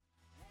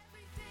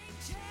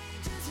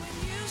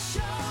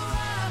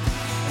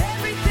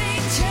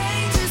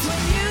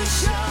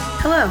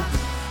Hello,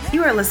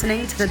 you are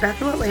listening to the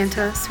Bethel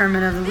Atlanta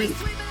Sermon of the Week.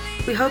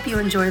 We hope you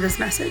enjoy this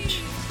message.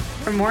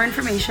 For more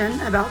information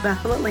about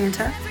Bethel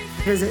Atlanta,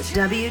 visit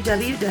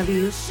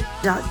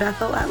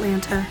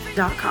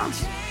www.bethelatlanta.com.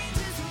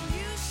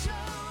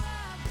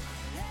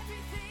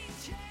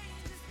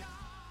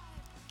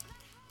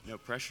 No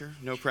pressure,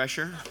 no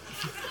pressure.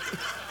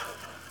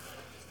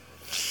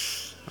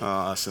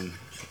 Awesome,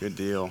 good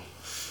deal.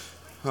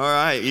 All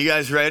right, you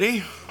guys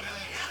ready?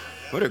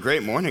 What a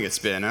great morning it's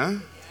been, huh?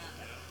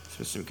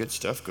 There's been some good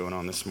stuff going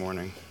on this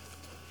morning.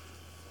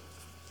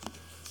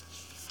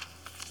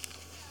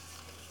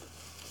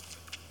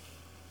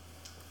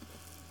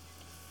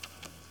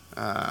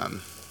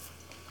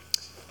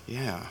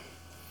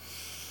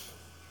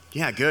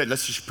 Yeah, good.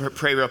 Let's just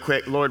pray real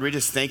quick. Lord, we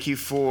just thank you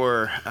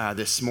for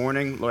this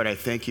morning. Lord, I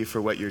thank you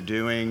for what you're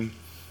doing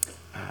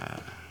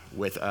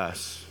with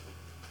us.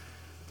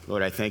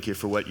 Lord, I thank you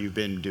for what you've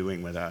been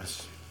doing with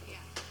us.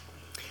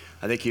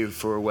 I thank you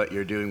for what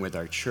you're doing with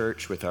our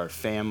church, with our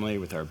family,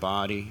 with our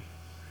body,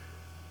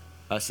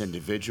 us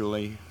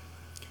individually.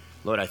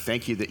 Lord, I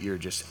thank you that you're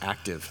just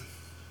active.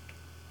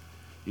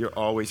 You're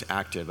always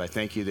active. I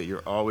thank you that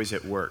you're always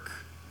at work,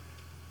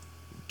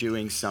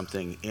 doing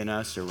something in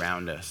us,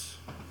 around us.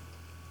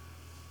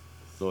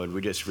 Lord, we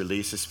just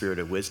release a spirit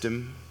of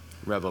wisdom,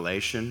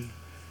 revelation,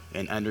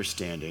 and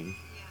understanding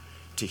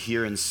to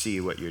hear and see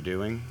what you're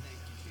doing.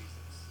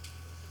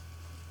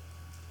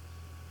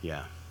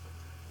 Yeah.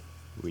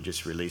 We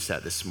just release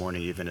that this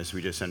morning, even as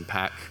we just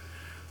unpack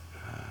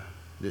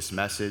this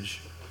message.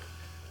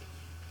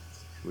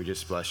 We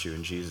just bless you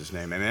in Jesus'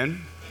 name.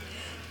 Amen?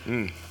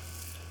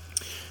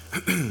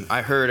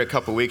 I heard a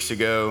couple weeks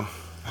ago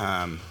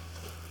the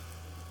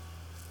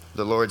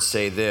Lord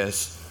say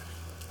this.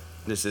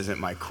 This isn't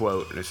my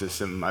quote. This is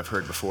something I've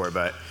heard before,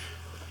 but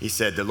he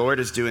said, the Lord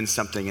is doing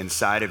something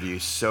inside of you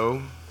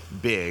so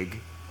big,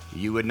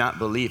 you would not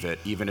believe it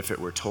even if it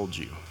were told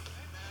you.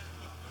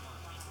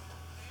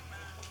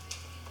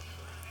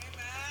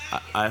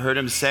 I heard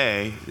him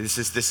say,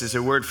 this is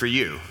a word for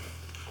you,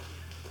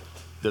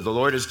 that the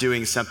Lord is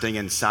doing something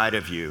inside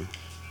of you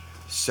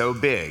so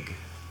big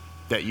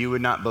that you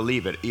would not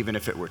believe it even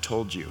if it were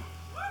told you.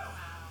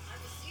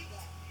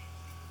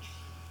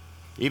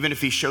 Even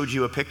if he showed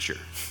you a picture.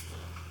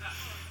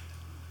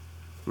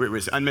 Where it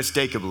was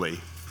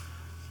unmistakably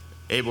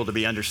able to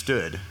be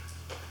understood,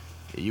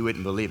 you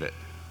wouldn't believe it.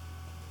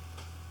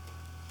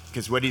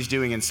 Because what he's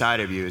doing inside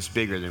of you is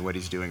bigger than what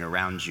he's doing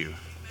around you.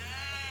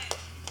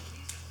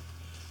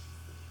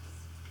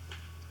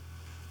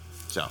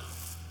 So,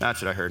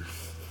 that's what I heard.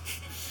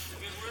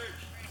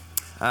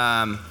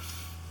 I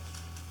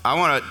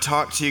want to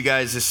talk to you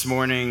guys this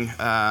morning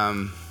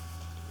a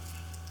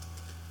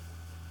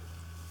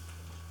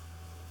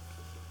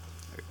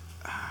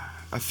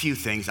few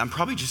things. I'm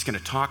probably just going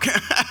to talk.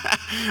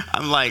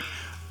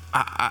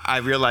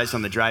 I realized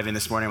on the drive-in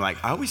this morning, I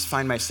always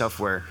find myself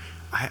where,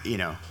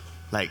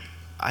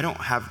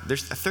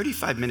 there's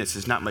 35 minutes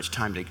is not much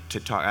time to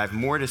talk. I have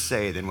more to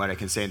say than what I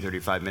can say in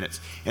 35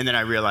 minutes. And then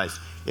I realized,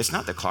 it's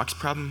not the clock's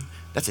problem.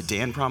 That's a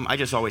Dan problem. I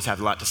just always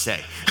have a lot to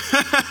say.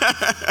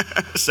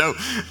 So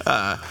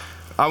I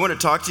want to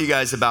talk to you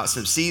guys about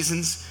some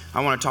seasons.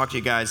 I want to talk to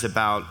you guys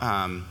about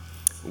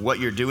what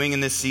you're doing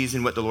in this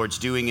season, what the Lord's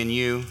doing in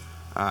you.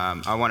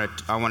 I want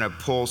to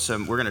pull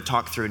some. We're going to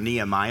talk through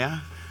Nehemiah.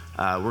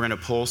 We're going to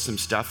pull some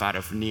stuff out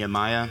of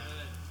Nehemiah.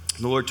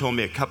 The Lord told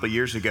me a couple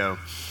years ago,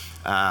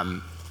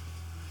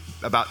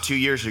 about 2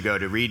 years ago,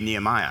 to read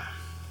Nehemiah.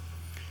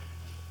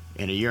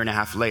 And a year and a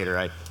half later,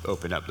 I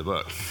opened up the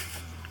book.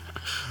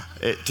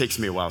 It takes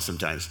me a while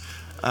sometimes.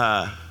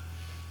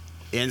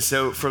 And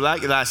so for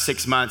the last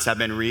 6 months, I've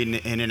been reading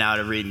in and out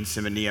of reading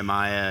some of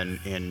Nehemiah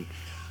and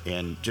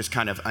just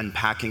kind of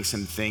unpacking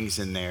some things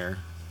in there.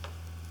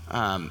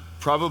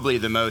 Probably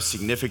the most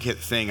significant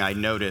thing I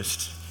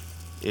noticed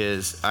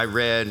is I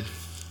read,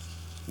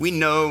 we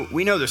know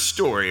the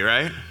story,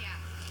 right? Yeah.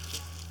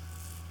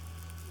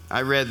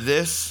 I read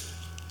this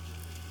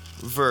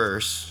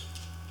verse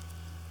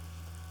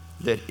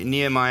that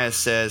Nehemiah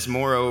says,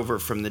 moreover,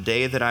 from the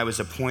day that I was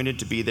appointed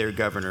to be their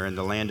governor in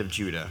the land of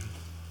Judah,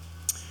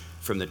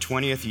 from the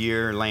 20th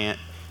year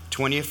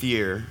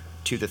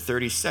to the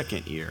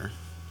 32nd year,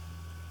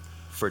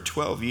 for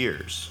 12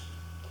 years.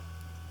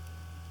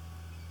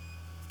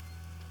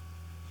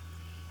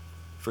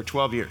 For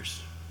 12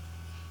 years.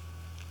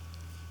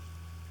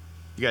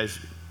 You guys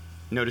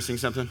noticing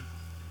something?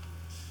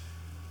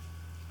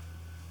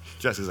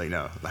 Justin's like,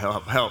 no,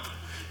 help.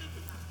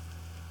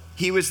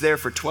 He was there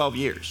for 12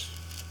 years.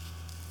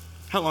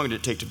 How long did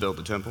it take to build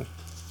the temple?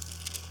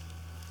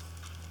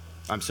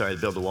 I'm sorry,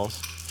 to build the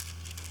walls?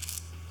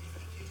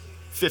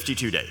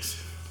 52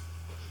 days.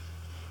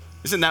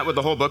 Isn't that what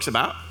the whole book's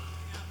about?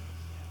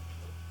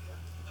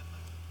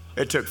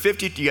 It took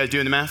 50, you guys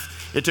doing the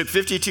math? It took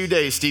 52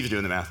 days, Steve's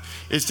doing the math.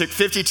 It took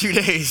 52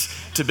 days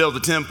to build the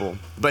temple,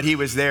 but he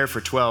was there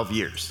for 12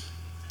 years.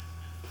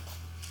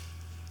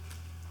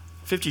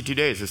 52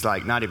 days is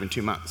like not even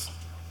 2 months.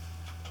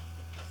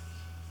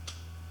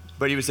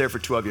 But he was there for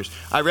 12 years.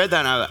 I read that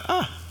and I was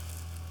like,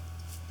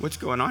 what's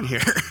going on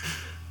here?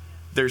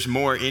 There's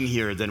more in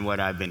here than what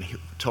I've been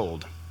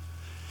told.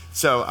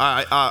 So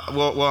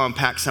we'll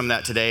unpack some of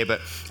that today, but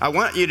I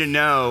want you to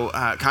know,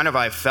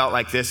 I felt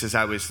like this as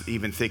I was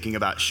even thinking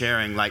about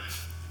sharing, like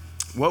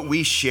what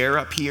we share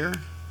up here,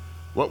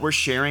 what we're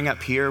sharing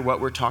up here,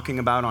 what we're talking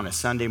about on a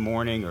Sunday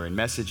morning or in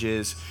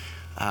messages,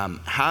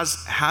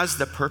 has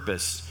the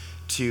purpose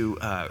to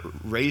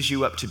raise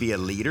you up to be a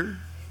leader,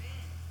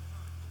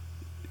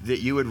 that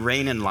you would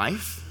reign in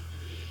life,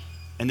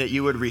 and that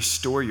you would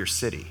restore your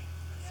city.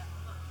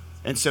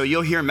 And so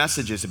you'll hear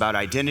messages about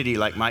identity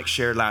like Mike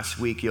shared last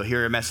week. You'll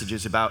hear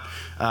messages about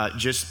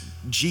just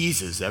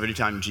Jesus every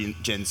time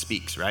Jen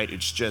speaks, right?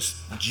 It's just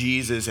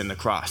Jesus and the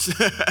cross.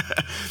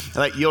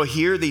 Like you'll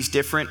hear these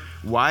different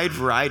wide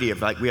variety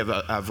of, like we have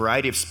a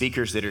variety of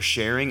speakers that are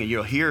sharing, and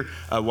you'll hear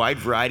a wide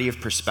variety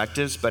of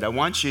perspectives. But I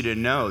want you to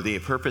know the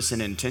purpose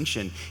and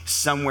intention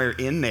somewhere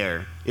in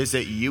there is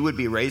that you would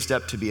be raised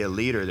up to be a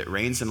leader that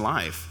reigns in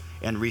life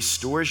and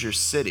restores your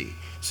city.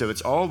 So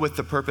it's all with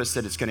the purpose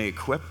that it's going to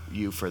equip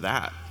you for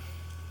that.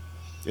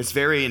 It's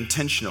very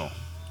intentional.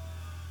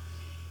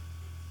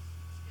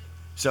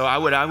 So I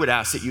would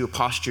ask that you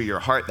posture your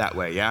heart that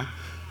way, yeah?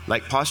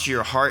 Like posture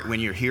your heart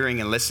when you're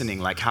hearing and listening.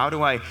 Like how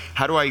do I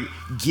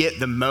get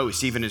the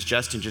most, even as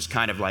Justin just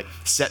kind of like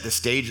set the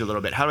stage a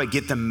little bit, how do I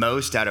get the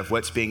most out of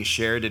what's being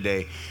shared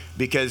today?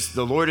 Because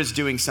the Lord is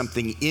doing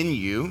something in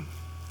you,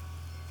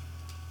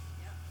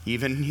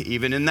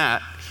 even in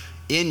that,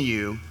 in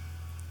you,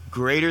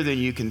 greater than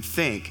you can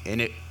think,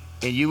 and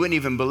you wouldn't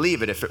even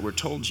believe it if it were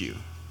told you.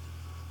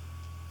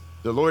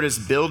 The Lord is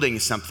building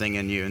something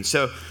in you. And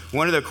so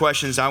one of the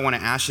questions I want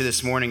to ask you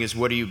this morning is,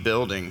 what are you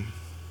building?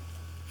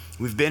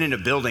 We've been in a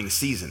building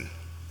season.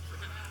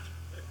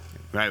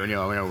 Right,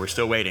 we're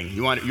still waiting.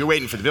 You're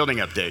waiting for the building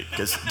update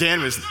because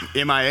Dan was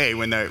MIA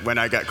when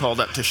I got called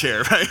up to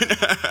share, right?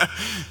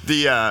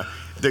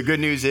 The good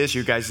news is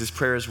your guys'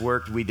 prayers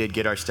worked. We did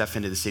get our stuff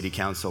into the city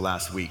council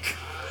last week.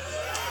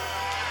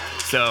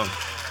 So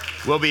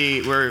we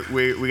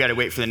got to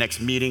wait for the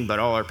next meeting, but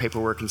all our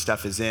paperwork and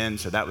stuff is in.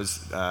 So that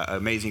was an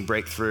amazing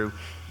breakthrough.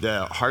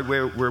 The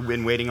hardware, we've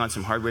been waiting on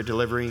some hardware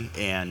delivery,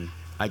 and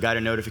I got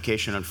a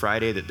notification on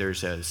Friday that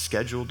there's a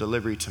scheduled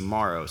delivery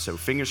tomorrow. So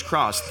fingers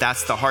crossed,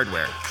 that's the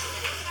hardware.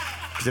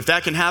 Because if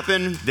that can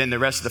happen, then the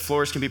rest of the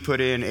floors can be put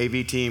in,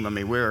 AV team. I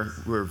mean,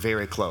 we're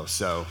very close.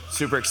 So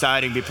super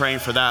exciting, be praying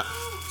for that.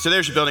 So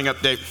there's your building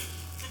update.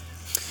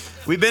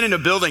 We've been in a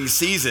building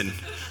season,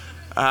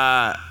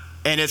 and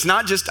it's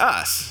not just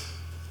us.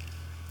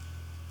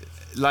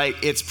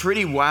 Like, it's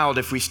pretty wild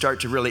if we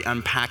start to really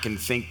unpack and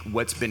think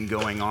what's been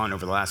going on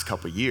over the last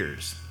couple of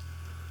years.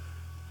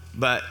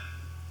 But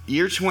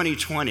year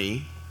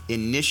 2020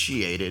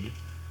 initiated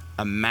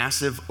a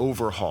massive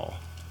overhaul,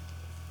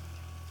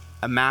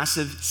 a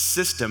massive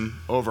system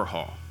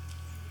overhaul.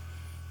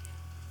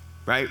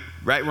 Right,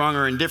 wrong,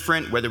 or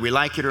indifferent, whether we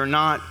like it or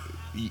not,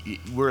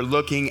 we're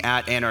looking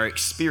at and are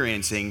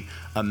experiencing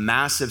a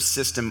massive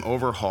system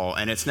overhaul,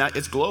 and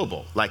it's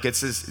global. Like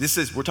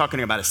we're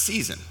talking about a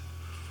season.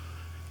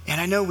 And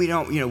I know we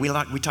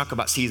talk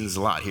about seasons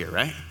a lot here,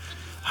 right?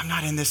 I'm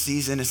not in this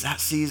season, it's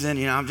that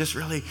season, I'm just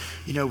really,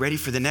 ready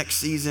for the next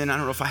season. I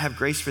don't know if I have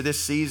grace for this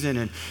season,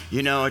 and,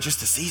 just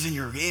the season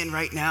you're in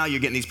right now, you're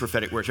getting these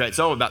prophetic words, right? It's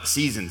all about the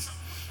seasons.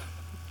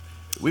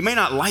 We may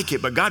not like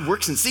it, but God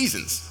works in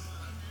seasons,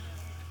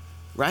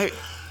 right?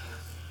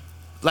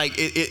 Like,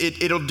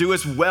 it'll do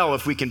us well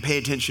if we can pay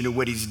attention to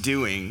what he's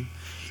doing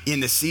in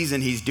the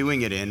season he's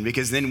doing it in,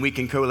 because then we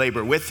can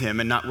co-labor with him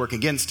and not work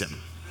against him.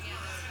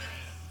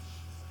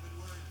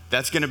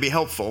 That's going to be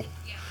helpful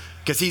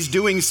because he's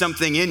doing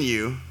something in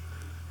you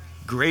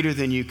greater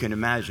than you can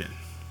imagine.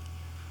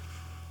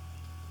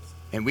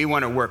 And we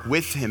want to work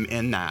with him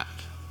in that.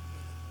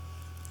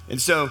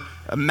 And so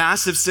a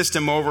massive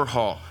system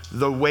overhaul,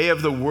 the way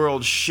of the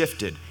world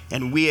shifted.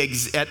 And we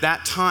at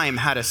that time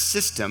had a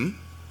system.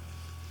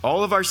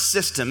 All of our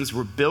systems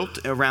were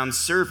built around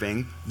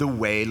serving the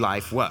way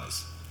life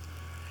was.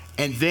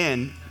 And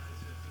then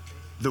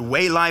the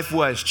way life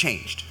was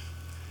changed.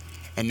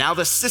 And now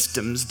the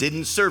systems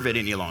didn't serve it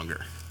any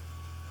longer.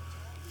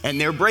 And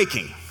they're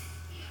breaking,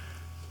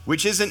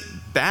 which isn't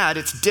bad,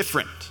 it's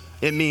different.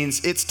 It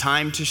means it's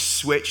time to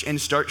switch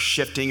and start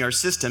shifting our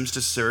systems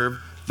to serve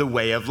the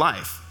way of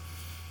life.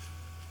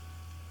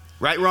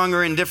 Right, wrong,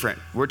 or indifferent,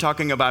 we're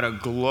talking about a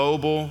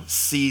global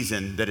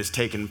season that has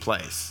taken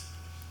place.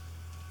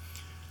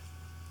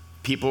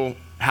 People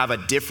have a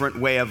different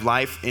way of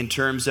life in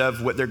terms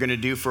of what they're going to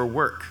do for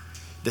work.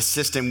 The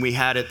system we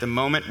had at the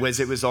moment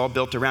it was all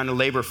built around a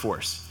labor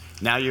force.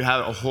 Now you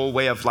have a whole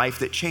way of life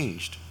that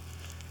changed,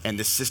 and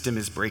the system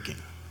is breaking.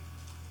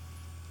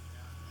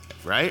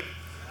 Right?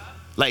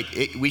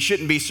 We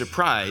shouldn't be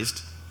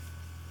surprised.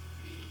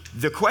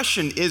 The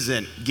question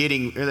isn't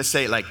let's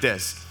say it like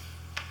this.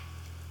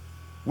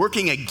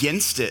 Working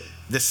against it,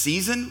 the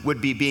season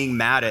would be being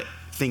mad at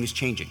things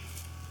changing.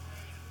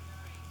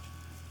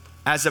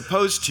 As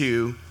opposed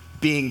to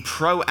being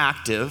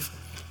proactive,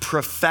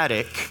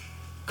 prophetic,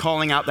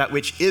 calling out that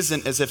which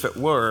isn't as if it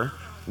were,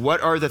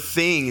 What are the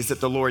things that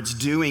the Lord's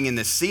doing in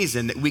this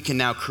season that we can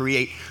now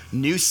create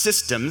new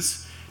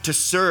systems to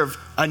serve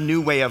a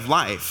new way of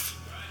life?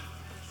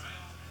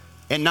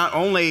 And not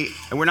only,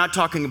 and we're not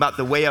talking about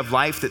the way of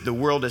life that the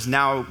world is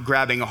now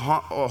grabbing a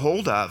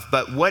hold of,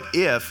 but what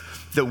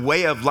if the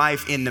way of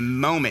life in the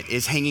moment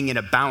is hanging in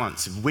a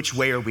balance of which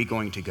way are we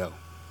going to go?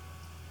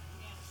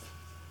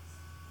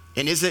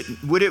 And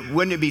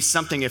wouldn't it be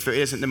something if it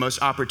isn't the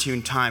most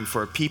opportune time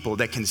for people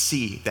that can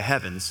see the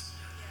heavens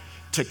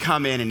to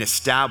come in and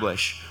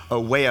establish a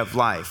way of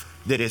life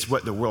that is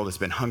what the world has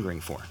been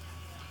hungering for?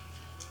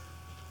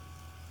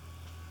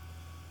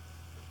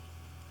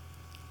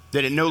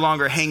 That it no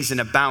longer hangs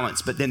in a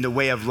balance, but then the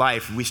way of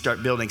life, we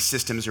start building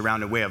systems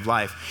around a way of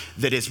life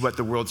that is what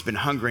the world's been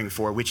hungering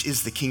for, which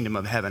is the kingdom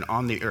of heaven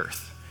on the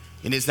earth.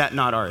 And is that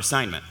not our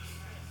assignment?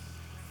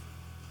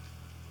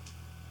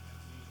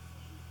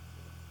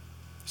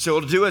 So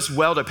it'll do us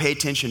well to pay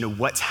attention to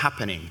what's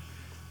happening,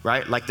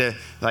 right? Well,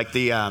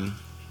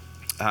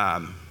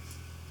 I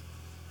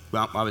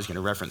was going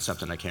to reference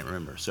something I can't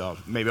remember, so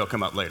maybe it'll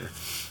come up later.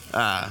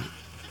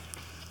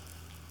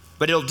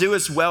 But it'll do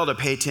us well to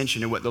pay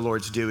attention to what the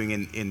Lord's doing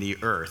in the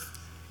earth.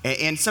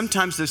 And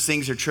sometimes those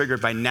things are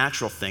triggered by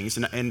natural things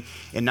and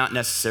not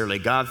necessarily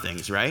God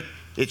things, right?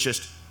 It's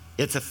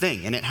a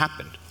thing, and it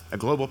happened. A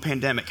global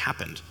pandemic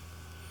happened.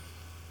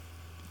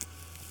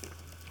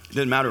 It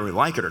doesn't matter if we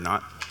like it or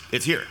not,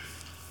 it's here.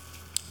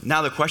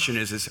 Now the question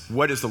is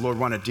what does the Lord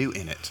want to do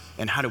in it?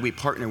 And how do we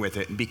partner with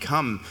it and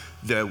become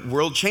the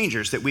world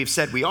changers that we've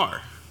said we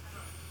are?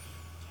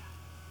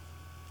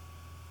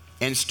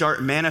 And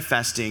start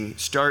manifesting,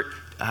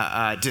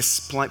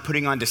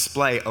 putting on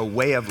display a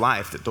way of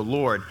life that the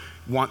Lord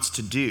wants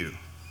to do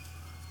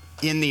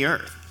in the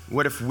earth.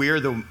 What if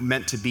we're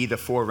meant to be the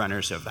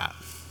forerunners of that?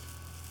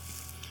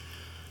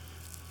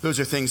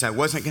 Those are things I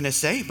wasn't going to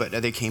say, but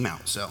they came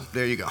out, so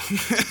there you go.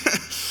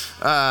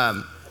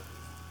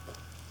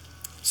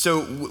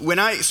 So when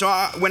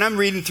I'm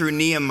reading through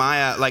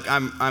Nehemiah, like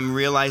I'm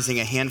realizing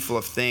a handful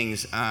of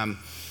things.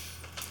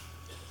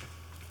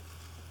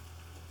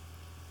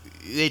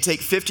 They take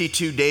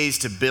 52 days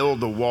to build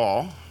the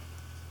wall.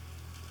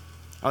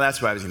 Oh,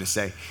 that's what I was going to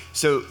say.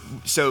 So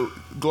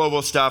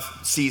global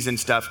stuff, season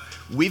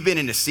stuff. We've been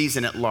in a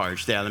season at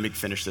large. Yeah, let me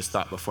finish this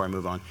thought before I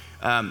move on.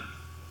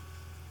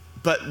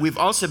 But we've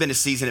also been a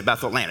season at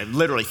Bethel Atlanta,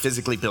 literally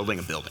physically building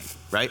a building,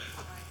 right?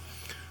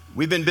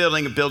 We've been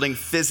building a building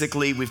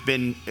physically. We've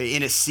been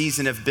in a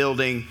season of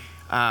building.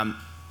 When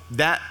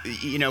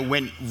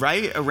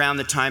right around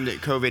the time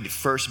that COVID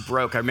first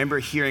broke, I remember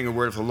hearing a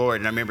word of the Lord,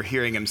 and I remember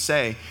hearing him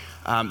say,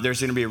 there's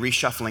going to be a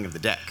reshuffling of the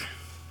deck.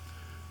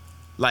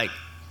 Like,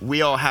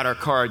 we all had our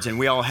cards, and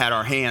we all had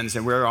our hands,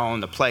 and we're all in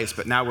the place,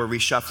 but now we're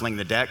reshuffling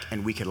the deck,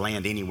 and we could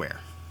land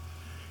anywhere.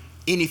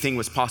 Anything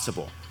was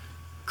possible.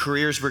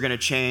 Careers were going to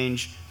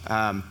change,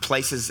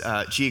 places,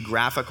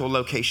 geographical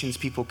locations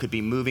people could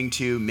be moving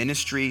to,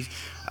 ministry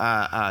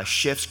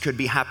shifts could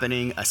be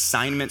happening,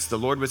 assignments. The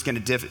Lord was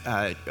going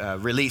to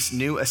release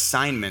new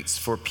assignments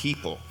for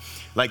people.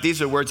 Like,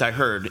 these are words I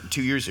heard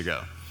 2 years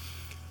ago.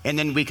 And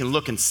then we can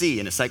look and see,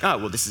 and it's like, oh,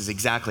 well, this is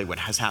exactly what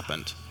has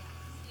happened.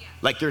 Yeah.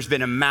 Like, there's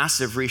been a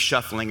massive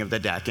reshuffling of the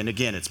deck. And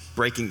again, it's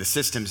breaking the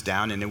systems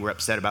down, and then we're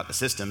upset about the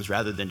systems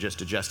rather than just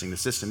adjusting the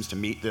systems to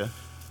meet the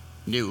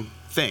new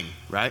thing,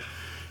 right?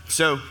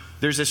 So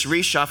there's this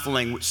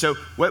reshuffling. So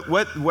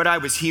what I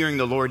was hearing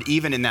the Lord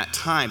even in that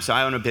time, so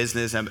I own a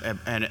business and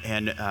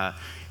I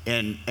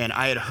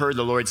had heard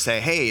the Lord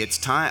say, hey, it's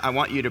time, I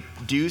want you to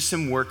do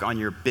some work on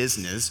your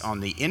business,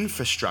 on the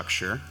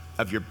infrastructure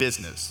of your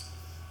business.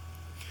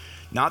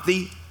 Not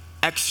the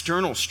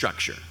external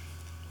structure.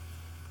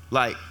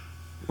 Like,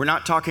 we're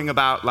not talking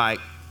about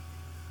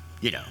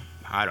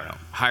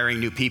hiring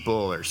new people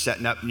or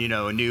setting up,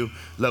 new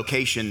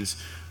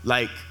locations,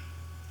 like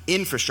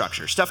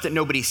infrastructure, stuff that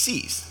nobody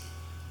sees.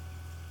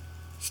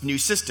 It's new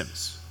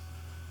systems,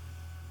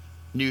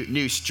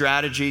 new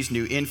strategies,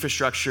 new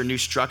infrastructure, new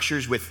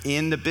structures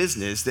within the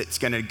business that's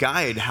going to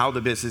guide how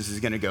the business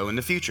is going to go in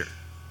the future.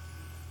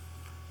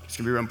 It's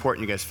going to be real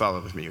important you guys follow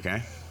with me,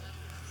 okay?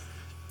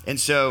 And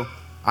so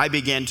I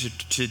began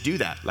to do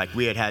that. Like,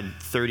 we had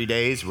 30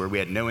 days where we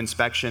had no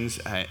inspections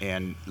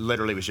and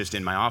literally was just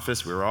in my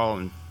office. We were all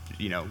in,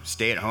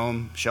 stay at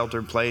home,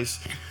 sheltered place.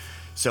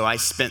 So I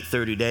spent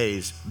 30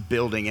 days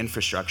building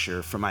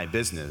infrastructure for my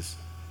business.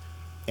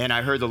 And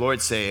I heard the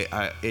Lord say,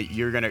 I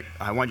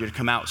want you to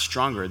come out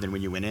stronger than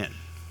when you went in.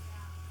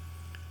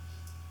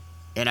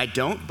 And I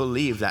don't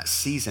believe that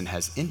season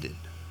has ended.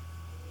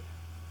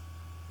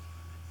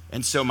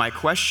 And so my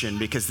question,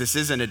 because this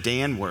isn't a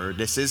Dan word,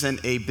 this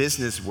isn't a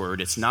business word,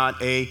 it's not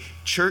a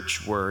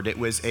church word, it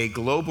was a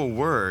global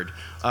word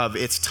of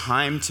it's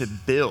time to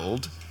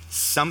build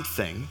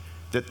something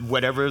that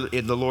whatever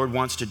the Lord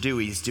wants to do,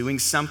 he's doing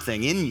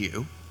something in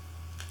you,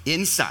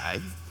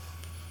 inside.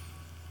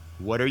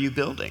 What are you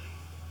building?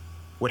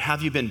 What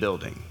have you been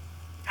building?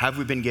 Have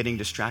we been getting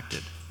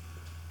distracted?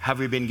 Have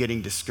we been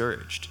getting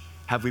discouraged?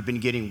 Have we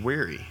been getting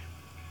weary?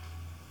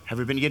 Have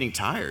we been getting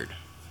tired?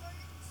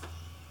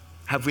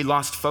 Have we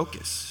lost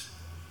focus?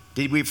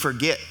 Did we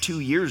forget 2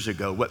 years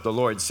ago what the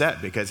Lord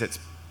said? Because it's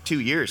 2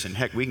 years, and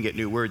heck, we can get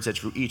new words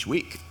each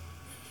week.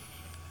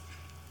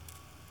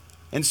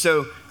 And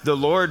so the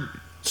Lord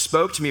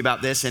spoke to me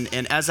about this,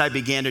 and as I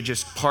began to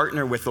just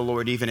partner with the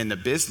Lord, even in the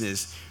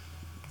business,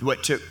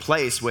 what took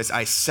place was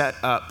I set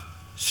up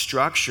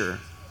structure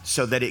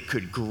so that it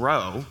could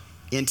grow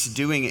into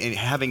doing and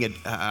having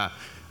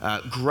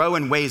grow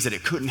in ways that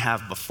it couldn't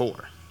have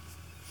before.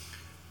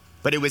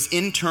 But it was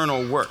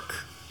internal work.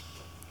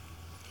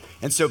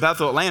 And so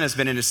Bethel Atlanta has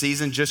been in a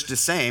season just the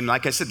same.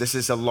 Like I said, this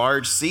is a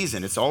large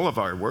season. It's all of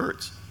our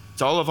words.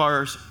 It's all of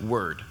our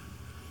word.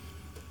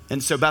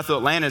 And so Bethel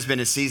Atlanta has been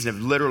a season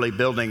of literally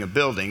building a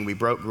building. We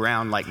broke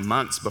ground like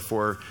months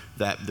before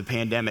the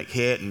pandemic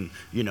hit, and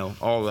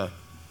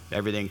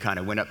everything kind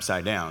of went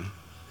upside down.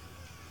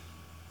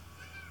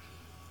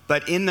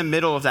 But in the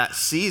middle of that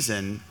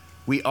season,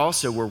 we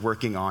also were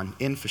working on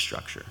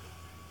infrastructure.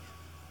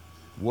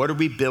 What are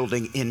we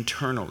building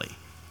internally?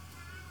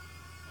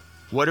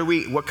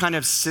 What kind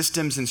of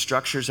systems and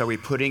structures are we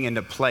putting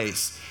into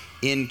place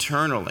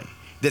internally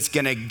that's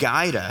going to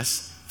guide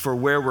us for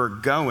where we're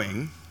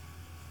going,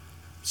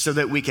 so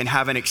that we can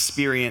have an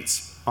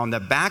experience on the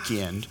back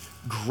end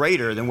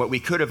greater than what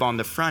we could have on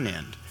the front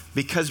end,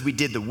 because we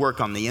did the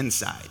work on the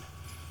inside?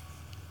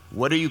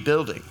 What are you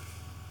building?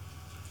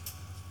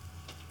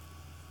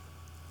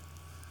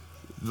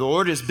 The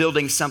Lord is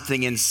building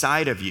something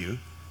inside of you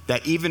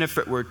that even if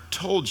it were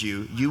told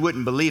you, you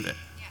wouldn't believe it.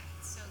 Yeah,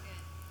 it's so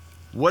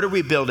good. What are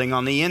we building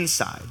on the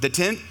inside?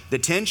 The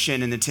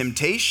tension and the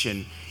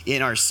temptation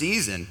in our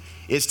season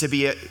is to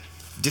be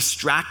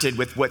distracted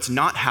with what's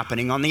not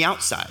happening on the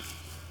outside.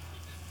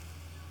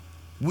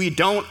 We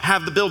don't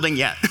have the building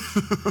yet.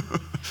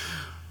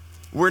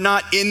 We're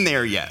not in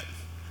there yet.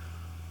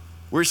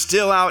 We're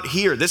still out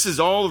here. This is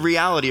all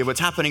reality of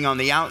what's happening on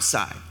the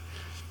outside.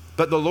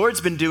 But the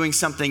Lord's been doing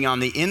something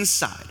on the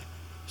inside,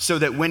 so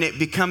that when it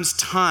becomes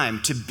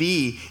time to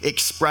be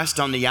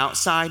expressed on the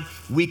outside,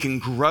 we can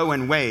grow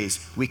in ways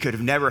we could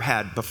have never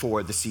had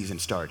before the season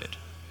started.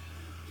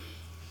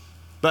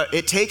 But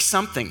it takes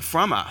something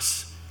from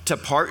us to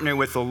partner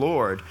with the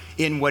Lord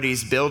in what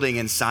he's building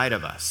inside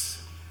of us.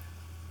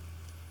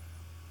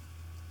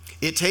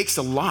 It takes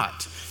a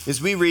lot.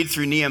 As we read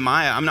through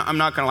Nehemiah, I'm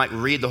not going to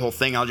read the whole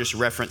thing. I'll just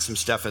reference some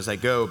stuff as I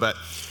go. But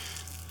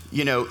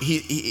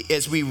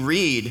as we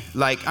read,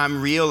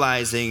 I'm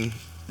realizing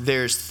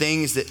there's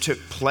things that took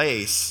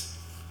place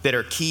that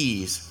are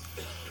keys.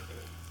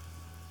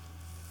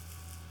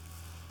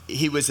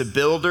 He was a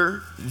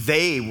builder.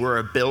 They were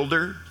a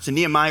builder. So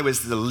Nehemiah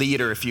was the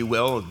leader, if you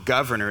will, a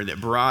governor that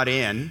brought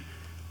in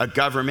a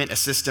government, a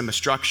system, a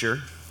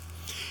structure.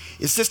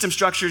 Is system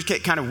structures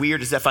get kind of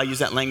weird? As if I use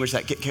that language,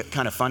 that get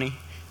kind of funny?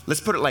 Let's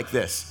put it like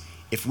this.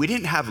 If we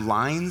didn't have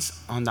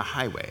lines on the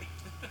highway,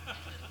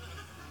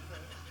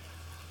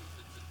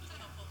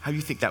 how do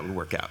you think that would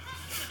work out?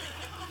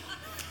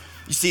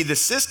 You see, the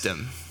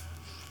system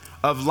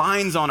of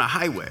lines on a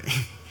highway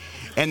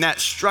and that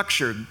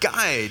structure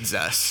guides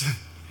us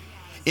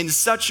in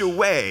such a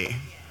way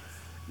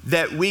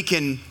that we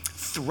can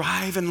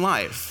thrive in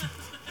life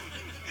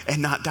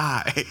and not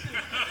die,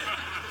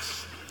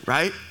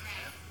 right?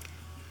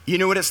 You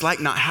know what it's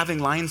like not having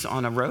lines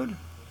on a road?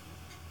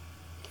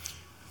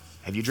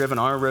 Have you driven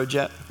our road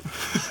yet?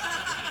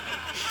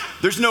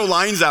 There's no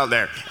lines out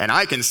there, and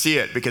I can see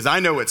it because I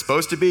know what it's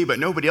supposed to be, but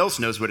nobody else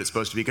knows what it's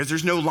supposed to be because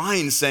there's no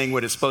lines saying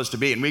what it's supposed to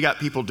be, and we got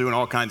people doing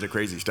all kinds of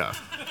crazy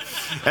stuff.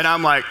 And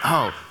I'm like,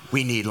 oh,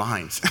 we need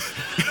lines.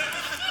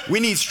 We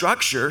need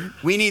structure.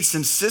 We need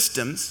some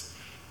systems.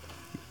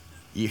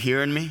 You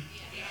hearing me?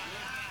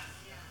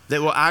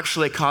 That will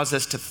actually cause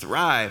us to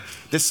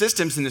thrive. The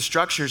systems and the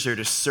structures are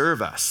to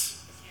serve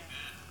us.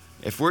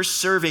 If we're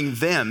serving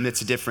them,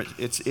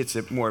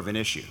 it's more of an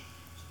issue.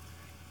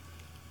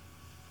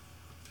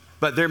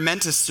 But they're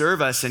meant to serve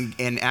us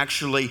and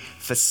actually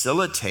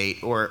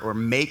facilitate or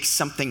make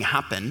something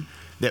happen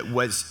to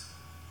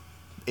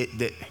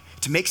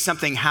make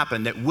something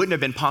happen that wouldn't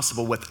have been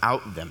possible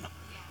without them.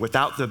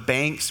 Without the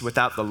banks,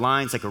 without the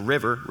lines, like a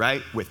river,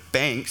 right? With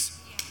banks,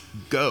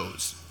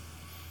 goes.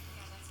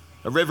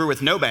 A river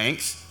with no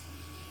banks,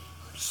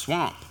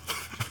 swamp.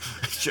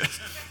 It's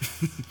just,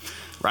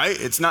 right?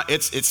 It's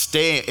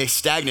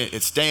stagnant,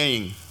 it's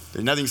staying.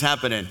 Nothing's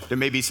happening. There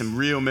may be some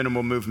real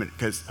minimal movement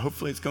because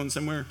hopefully it's going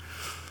somewhere.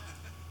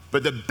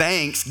 But the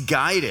banks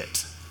guide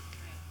it,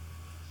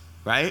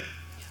 right?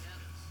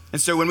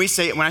 And so when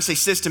I say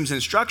systems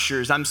and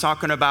structures, I'm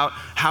talking about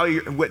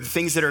what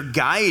things that are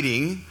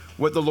guiding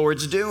what the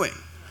Lord's doing.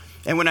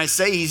 And when I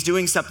say he's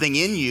doing something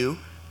in you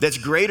that's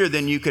greater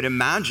than you could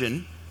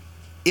imagine,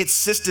 it's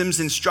systems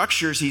and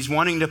structures he's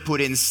wanting to put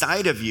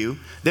inside of you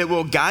that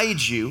will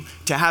guide you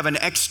to have an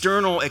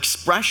external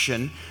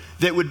expression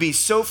that would be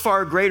so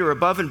far greater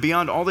above and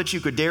beyond all that you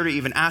could dare to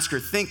even ask or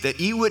think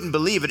that you wouldn't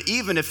believe it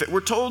even if it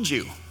were told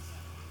you.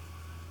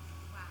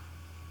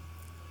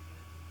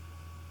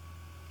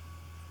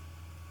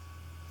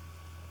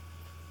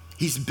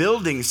 He's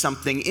building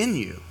something in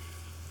you.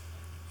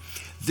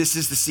 This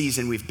is the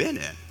season we've been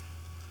in.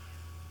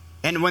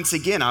 And once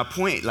again, I'll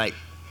point,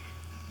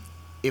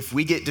 if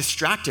we get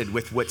distracted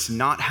with what's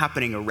not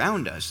happening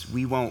around us,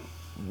 we won't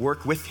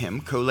work with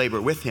him,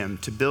 co-labor with him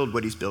to build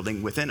what he's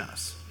building within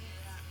us.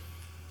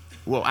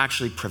 We'll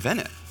actually prevent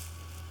it.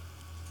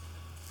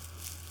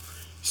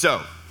 So,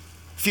 a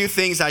few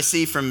things I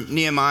see from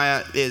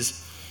Nehemiah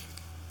is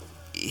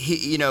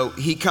he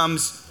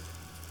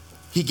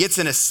gets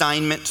an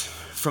assignment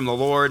from the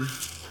Lord.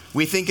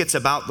 We think it's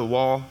about the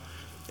wall.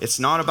 It's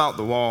not about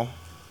the wall.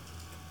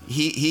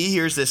 He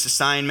hears this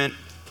assignment.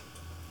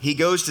 He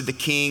goes to the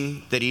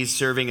king that he's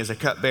serving as a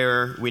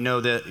cupbearer. We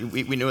know that.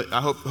 We know.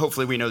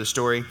 Hopefully, we know the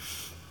story.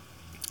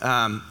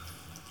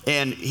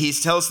 And he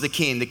tells the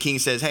king. The king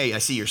says, "Hey, I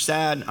see you're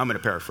sad." I'm going to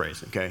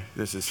paraphrase. Okay,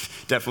 this is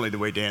definitely the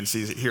way Dan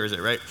hears it.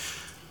 Right?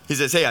 He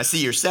says, "Hey, I see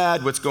you're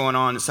sad. What's going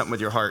on? It's something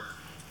with your heart."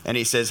 And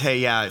he says, "Hey,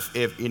 yeah,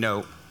 if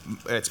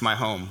it's my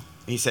home."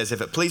 He says,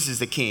 if it pleases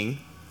the king,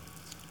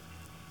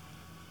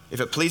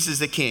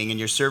 and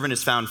your servant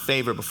has found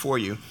favor before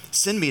you,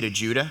 send me to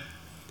Judah,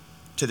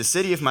 to the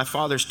city of my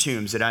father's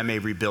tombs, that I may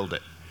rebuild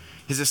it.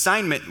 His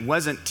assignment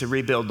wasn't to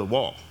rebuild the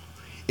wall.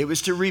 It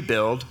was to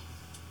rebuild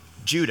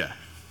Judah.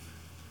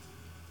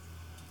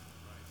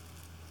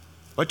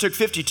 Well, it took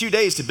 52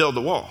 days to build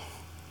the wall.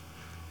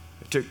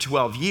 It took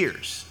 12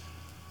 years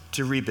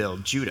to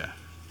rebuild Judah.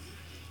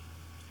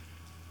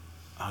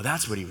 Oh,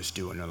 that's what he was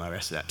doing all the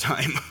rest of that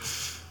time.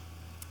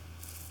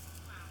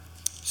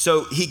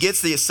 So he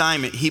gets the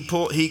assignment. He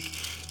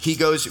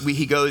goes,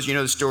 you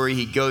know the story,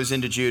 he goes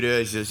into Judah,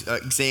 he's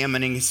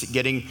examining,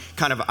 getting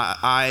kind of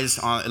eyes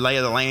on lay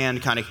of the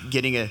land, kind of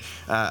getting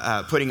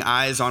putting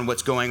eyes on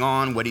what's going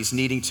on, what he's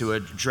needing to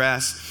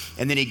address.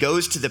 And then he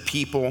goes to the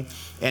people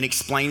and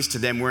explains to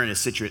them, we're in a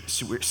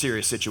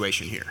serious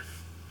situation here.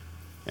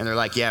 And they're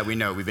like, yeah, we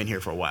know, we've been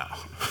here for a while.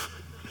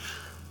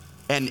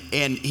 And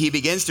he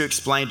begins to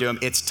explain to them,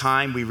 it's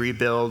time we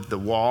rebuild the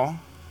wall.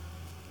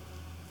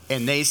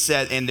 And they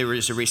said, and there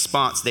was a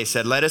response. They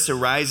said, let us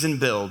arise and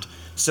build,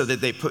 so then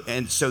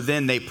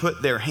they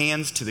put their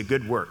hands to the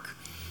good work.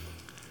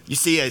 You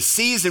see, a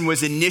season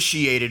was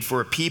initiated for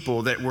a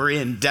people that were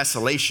in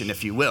desolation,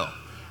 if you will,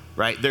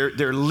 right?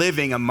 They're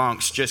living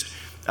amongst just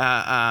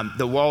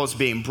the walls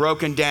being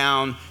broken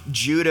down,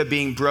 Judah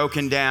being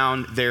broken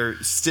down.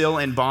 They're still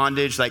in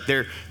bondage. Like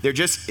they're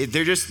just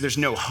there's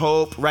no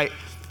hope, right?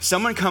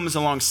 Someone comes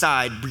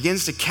alongside,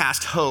 begins to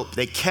cast hope.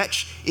 They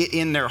catch it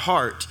in their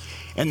heart.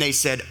 And they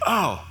said,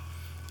 oh,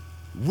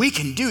 we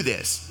can do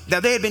this. Now,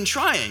 they had been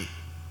trying.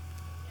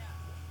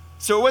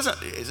 So it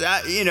wasn't,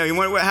 you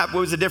wonder what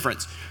was the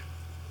difference?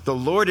 The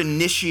Lord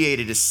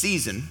initiated a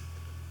season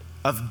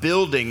of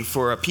building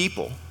for a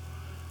people.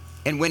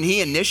 And when he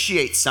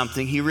initiates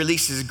something, he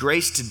releases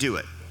grace to do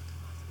it.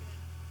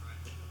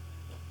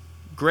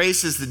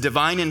 Grace is the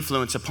divine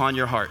influence upon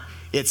your heart.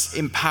 It's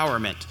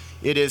empowerment.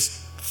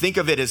 Think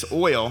of it as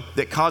oil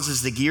that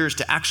causes the gears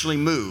to actually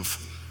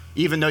move.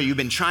 Even though you've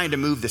been trying to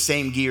move the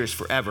same gears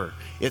forever.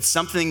 It's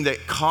something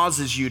that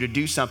causes you to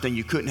do something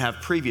you couldn't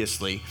have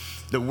previously.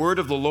 The word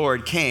of the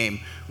Lord came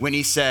when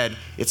he said,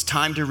 it's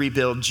time to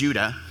rebuild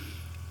Judah,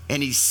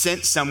 and he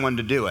sent someone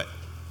to do it.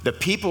 The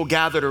people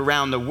gathered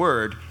around the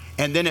word,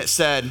 and then they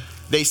said,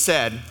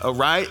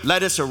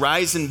 let us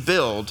arise and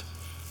build,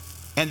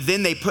 and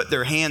then they put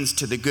their hands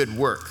to the good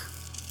work.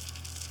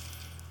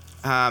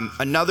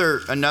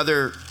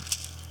 Another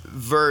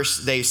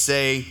verse, they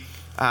say,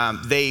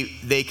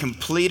 they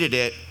completed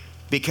it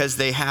because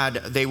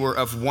they were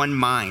of one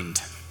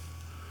mind.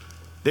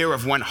 They were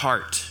of one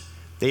heart.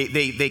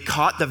 They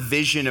caught the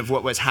vision of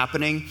what was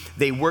happening.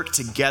 They worked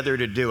together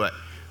to do it.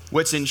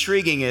 What's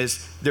intriguing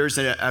is there's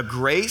a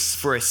grace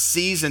for a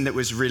season that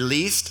was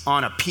released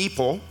on a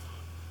people,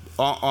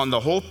 on the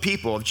whole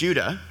people of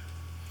Judah.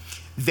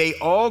 They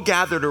all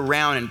gathered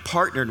around and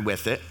partnered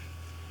with it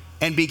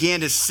and began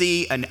to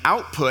see an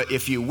output,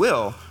 if you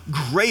will,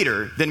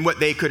 greater than what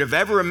they could have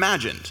ever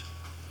imagined.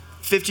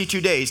 52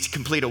 days to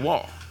complete a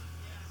wall.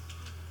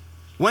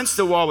 Once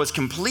the wall was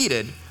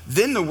completed,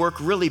 then the work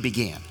really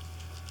began.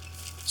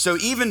 So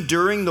even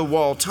during the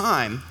wall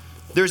time,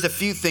 there's a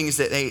few things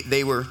that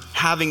they were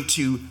having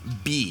to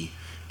be.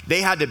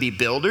 They had to be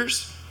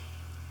builders,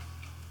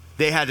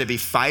 they had to be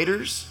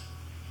fighters,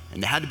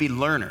 and they had to be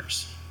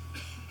learners.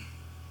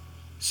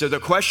 So the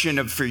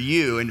question for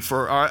you and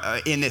for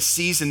in this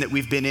season that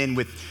we've been in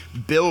with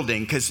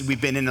building, because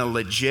we've been in a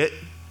legit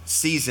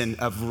season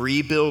of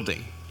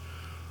rebuilding.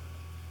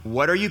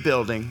 What are you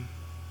building?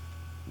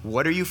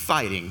 What are you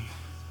fighting?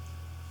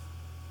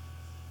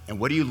 And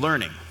what are you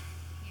learning?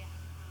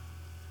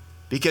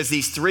 Because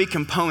these three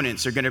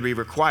components are going to be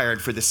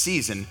required for the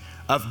season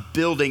of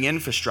building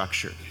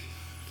infrastructure.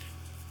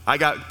 I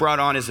got brought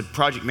on as a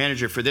project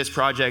manager for this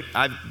project.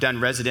 I've done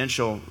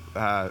residential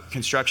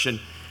construction,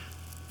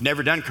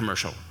 never done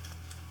commercial.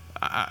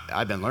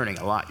 I've been learning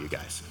a lot, you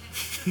guys.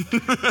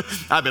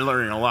 I've been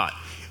learning a lot.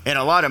 And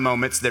a lot of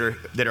moments that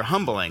are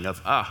humbling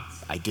of,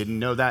 I didn't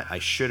know that. I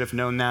should have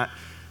known that.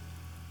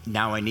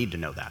 Now I need to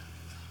know that.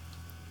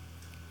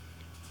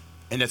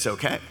 And it's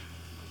okay.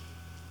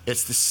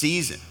 It's the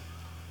season.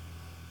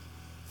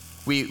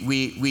 We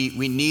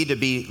need to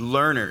be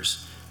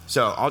learners.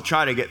 So I'll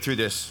try to get through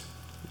this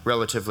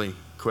relatively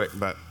quick,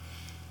 but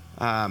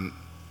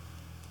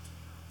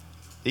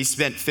he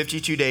spent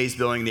 52 days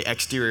building the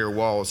exterior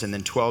walls and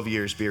then 12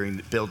 years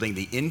building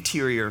the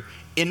interior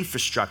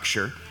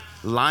infrastructure,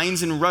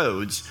 lines and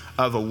roads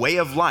of a way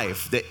of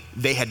life that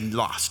they had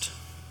lost.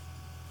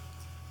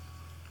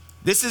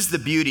 This is the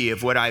beauty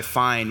of what I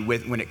find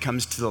when it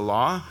comes to the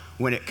law,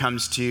 when it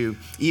comes to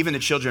even the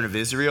children of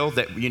Israel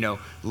that,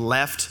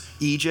 left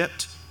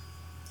Egypt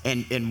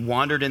and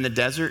wandered in the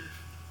desert.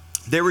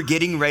 They were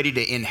getting ready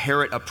to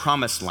inherit a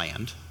promised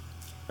land,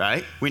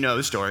 right? We know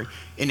the story.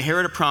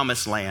 Inherit a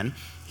promised land.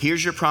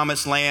 Here's your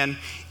promised land,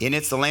 and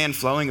it's the land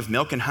flowing of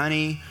milk and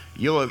honey.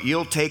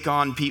 You'll take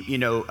on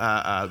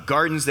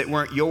gardens that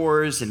weren't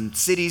yours and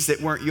cities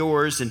that weren't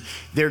yours, and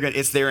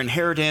it's their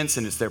inheritance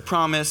and it's their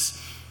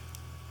promise.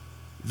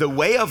 The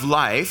way of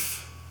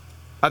life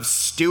of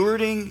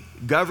stewarding,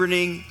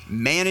 governing,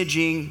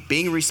 managing,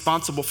 being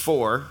responsible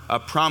for a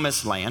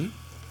promised land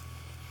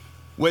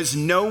was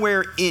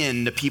nowhere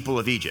in the people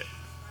of the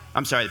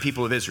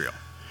people of Israel.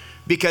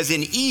 Because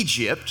in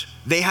Egypt,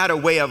 they had a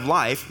way of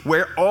life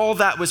where all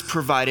that was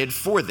provided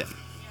for them.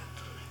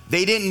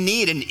 They didn't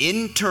need an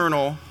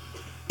internal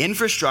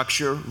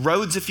infrastructure,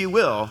 roads, if you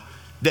will,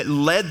 that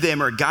led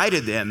them or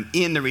guided them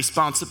in the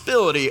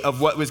responsibility of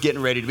what was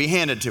getting ready to be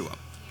handed to them.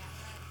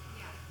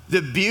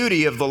 The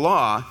beauty of the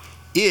law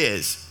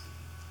is,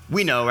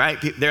 we know, right?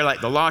 They're like,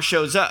 the law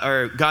shows up,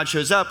 or God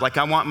shows up, like,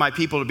 I want my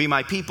people to be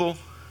my people.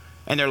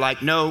 And they're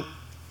like, no,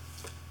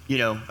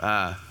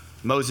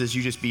 Moses,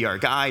 you just be our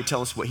guy.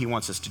 Tell us what he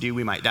wants us to do.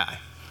 We might die.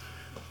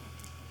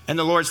 And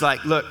the Lord's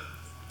like, look,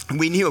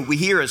 we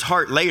hear his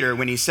heart later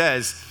when he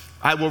says,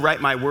 I will write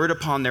my word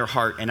upon their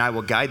heart and I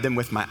will guide them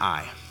with my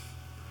eye.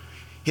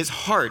 His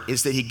heart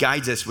is that he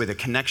guides us with a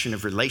connection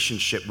of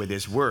relationship with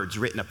his words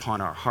written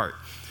upon our heart.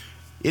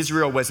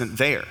 Israel wasn't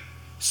there.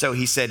 So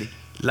he said,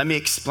 let me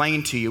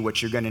explain to you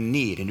what you're going to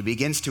need. And he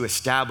begins to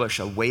establish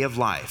a way of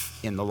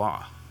life in the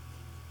law.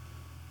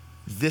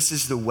 This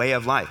is the way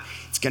of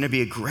life. It's going to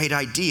be a great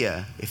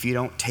idea if you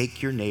don't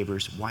take your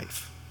neighbor's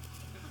wife.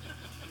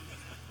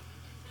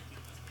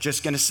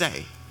 Just going to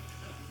say,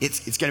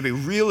 it's going to be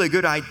a really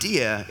good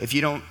idea if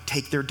you don't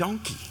take their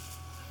donkey.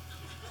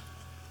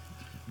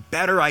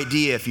 Better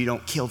idea if you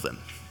don't kill them.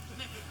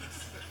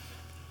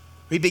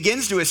 He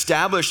begins to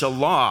establish a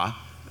law,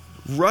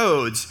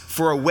 roads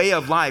for a way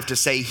of life to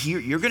say, here,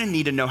 you're going to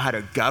need to know how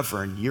to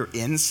govern your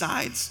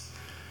insides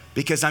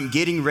because I'm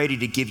getting ready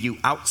to give you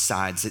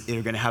outsides that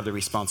are going to have the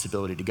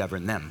responsibility to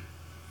govern them.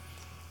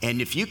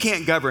 And if you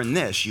can't govern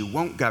this, you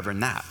won't govern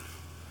that.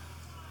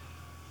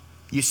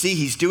 You see,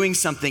 he's doing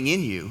something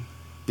in you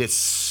that's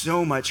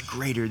so much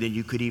greater than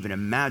you could even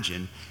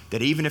imagine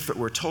that even if it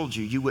were told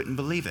you, you wouldn't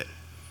believe it.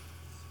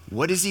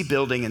 What is he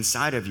building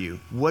inside of you?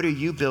 What are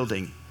you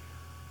building?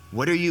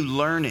 What are you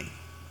learning?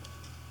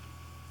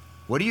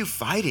 What are you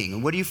fighting?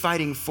 And what are you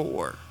fighting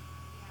for?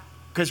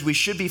 Because we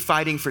should be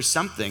fighting for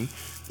something.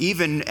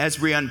 Even as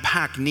we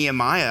unpack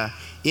Nehemiah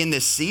in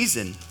this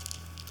season,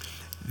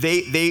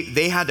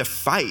 they had to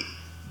fight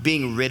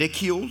being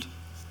ridiculed,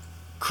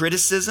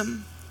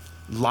 criticism,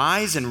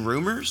 lies and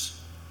rumors,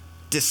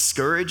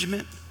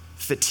 discouragement,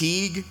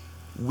 fatigue,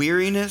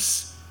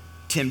 weariness,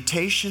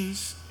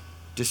 temptations,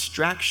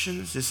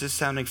 distractions. Is this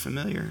sounding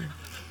familiar?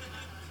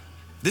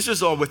 This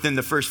was all within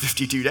the first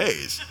 52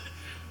 days.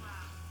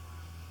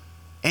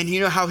 And you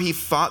know how he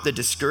fought the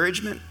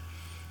discouragement?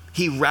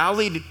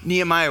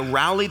 Nehemiah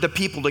rallied the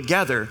people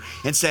together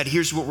and said,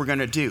 here's what we're going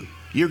to do.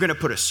 You're going to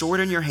put a sword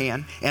in your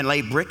hand and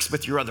lay bricks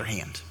with your other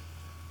hand.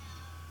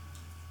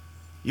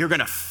 You're going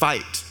to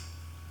fight.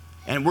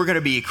 And we're going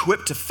to be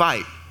equipped to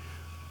fight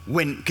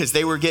because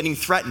they were getting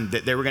threatened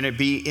that they were going to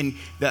be in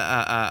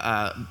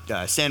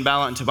the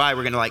Sanballat and Tobiah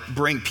were going to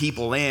bring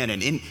people in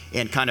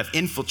and kind of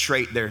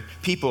infiltrate their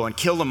people and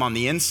kill them on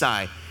the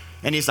inside.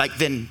 And he's like,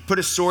 then put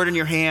a sword in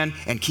your hand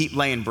and keep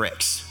laying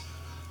bricks.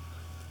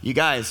 You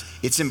guys,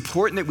 it's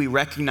important that we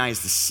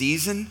recognize the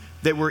season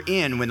that we're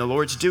in when the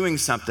Lord's doing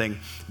something,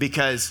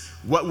 because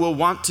what we'll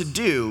want to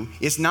do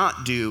is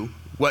not do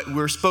what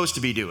we're supposed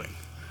to be doing.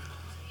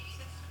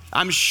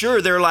 I'm sure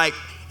they're like,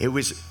 it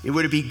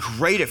would be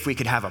great if we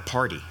could have a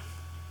party.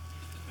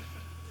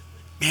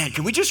 Man,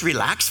 can we just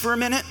relax for a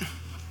minute?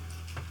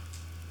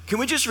 Can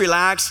we just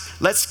relax?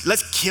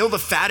 Let's kill the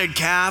fatted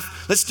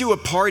calf. Let's do a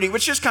party.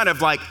 Let's just kind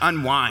of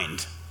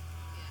unwind.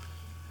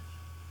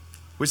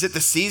 Was it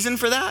the season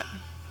for that?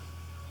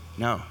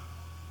 No.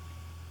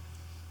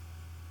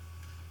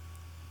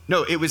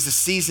 No, it was the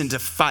season to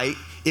fight.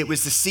 It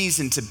was the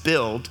season to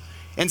build.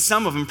 And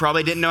some of them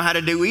probably didn't know how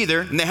to do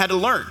either, and they had to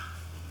learn.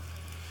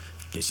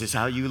 This is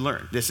how you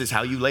learn. This is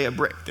how you lay a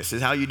brick. This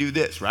is how you do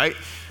this, right?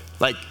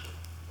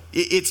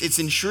 It's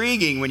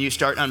intriguing when you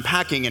start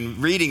unpacking and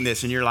reading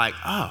this and you're like,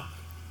 oh,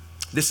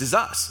 this is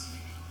us.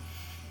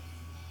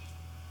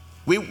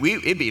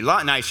 It'd be a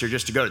lot nicer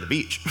just to go to the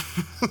beach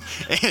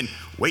and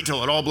wait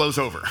till it all blows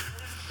over.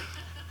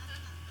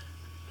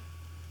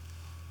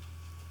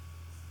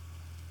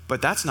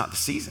 But that's not the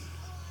season.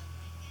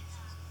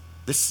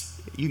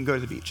 You can go to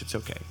the beach. It's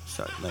okay.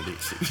 Sorry.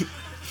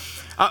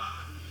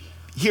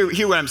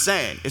 hear what I'm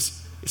saying.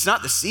 It's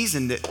not the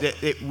season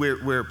that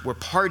we're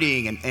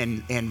partying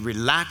and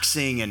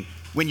relaxing. And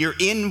when you're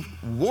in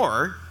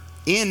war,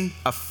 in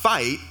a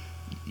fight,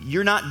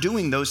 you're not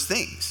doing those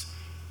things.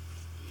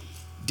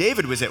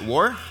 David was at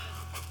war.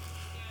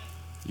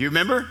 You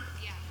remember?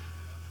 Yeah.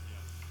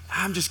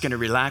 I'm just going to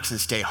relax and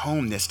stay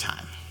home this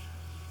time.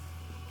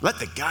 Let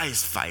the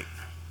guys fight.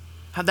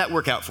 How'd that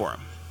work out for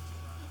him?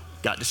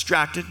 Got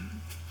distracted,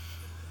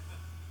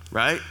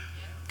 right?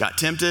 Got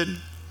tempted,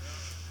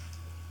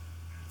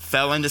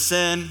 fell into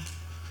sin.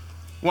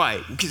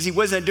 Why? Because he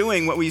wasn't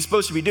doing what he was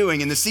supposed to be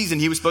doing in the season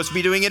he was supposed to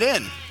be doing it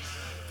in. Yeah,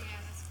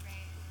 that's great.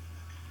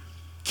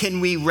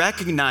 Can we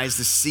recognize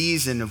the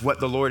season of what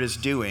the Lord is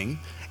doing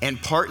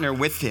and partner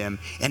with him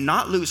and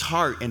not lose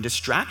heart and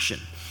distraction?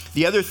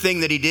 The other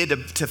thing that he did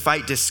to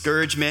fight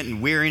discouragement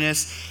and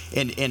weariness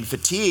and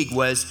fatigue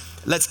was,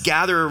 let's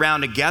gather around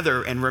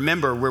together and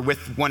remember we're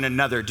with one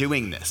another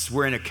doing this.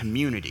 We're in a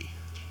community.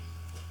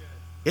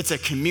 It's a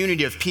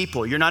community of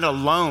people. You're not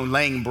alone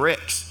laying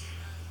bricks.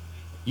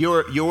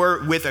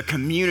 You're with a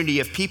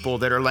community of people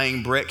that are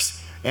laying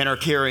bricks and are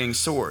carrying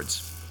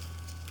swords.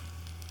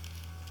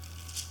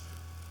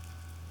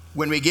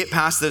 When we get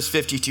past those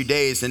 52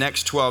 days, the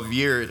next 12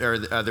 years, or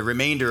the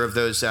remainder of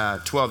those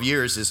 12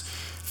 years is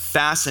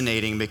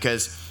fascinating,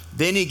 because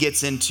then he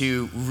gets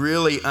into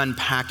really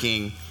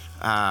unpacking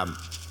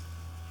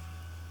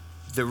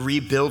the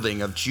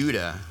rebuilding of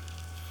Judah.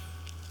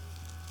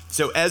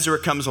 So Ezra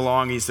comes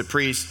along, he's the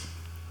priest,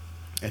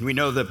 and we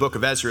know the book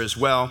of Ezra as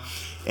well,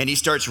 and he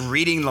starts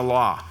reading the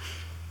law.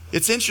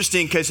 It's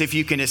interesting because if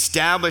you can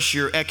establish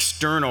your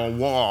external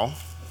wall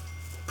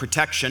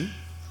protection,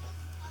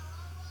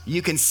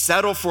 you can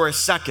settle for a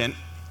second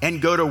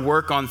and go to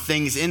work on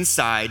things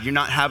inside. You're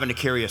not having to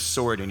carry a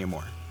sword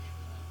anymore.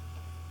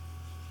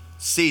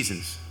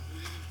 Seasons.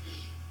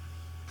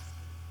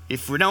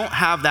 If we don't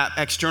have that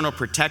external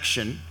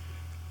protection,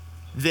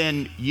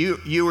 then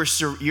you're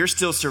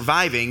still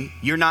surviving.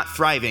 You're not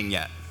thriving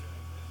yet.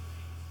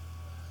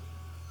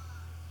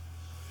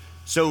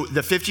 So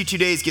the 52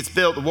 days gets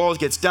built, the walls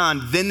gets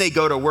done, then they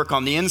go to work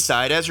on the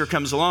inside. Ezra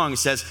comes along and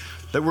says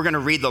that we're going to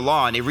read the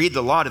law, and they read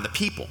the law to the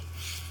people.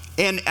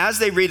 And as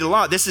they read the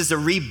law, this is a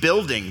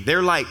rebuilding.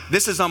 They're like,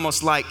 this is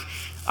almost like,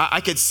 I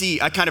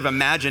kind of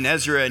imagine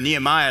Ezra and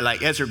Nehemiah,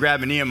 like Ezra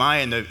grabbing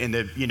Nehemiah in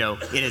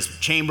his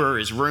chamber or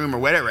his room or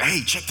whatever.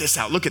 Hey, check this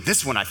out. Look at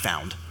this one I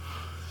found.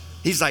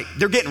 He's like,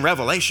 they're getting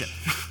revelation.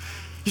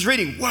 He's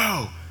reading,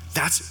 whoa,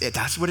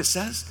 that's what it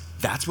says?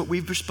 That's what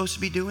we were supposed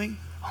to be doing?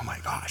 Oh my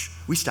gosh,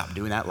 we stopped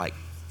doing that like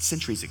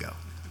centuries ago.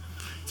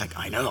 It's like,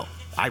 I know.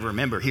 I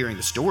remember hearing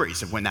the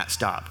stories of when that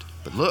stopped.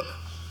 But look,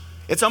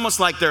 it's almost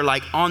like they're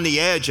like on the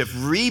edge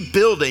of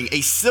rebuilding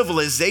a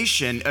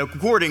civilization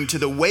according to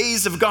the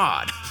ways of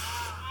God.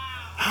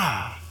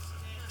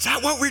 Is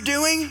that what we're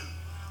doing?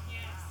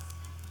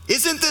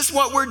 Isn't this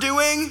what we're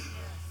doing?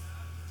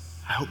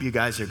 I hope you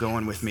guys are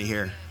going with me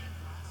here.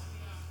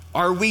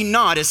 Are we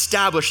not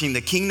establishing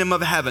the kingdom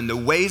of heaven, the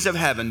ways of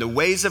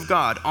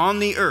God on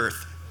the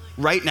earth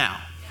right now?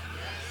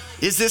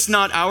 Is this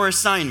not our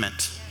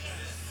assignment?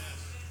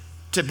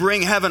 To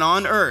bring heaven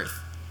on earth.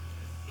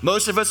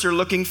 Most of us are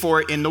looking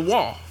for it in the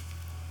wall.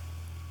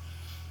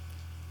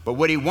 But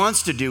what he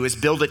wants to do is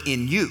build it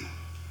in you.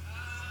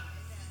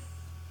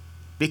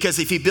 Because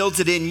if he builds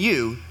it in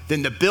you,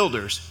 then the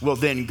builders will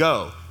then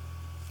go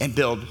and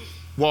build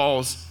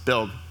walls,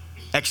 build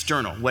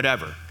external,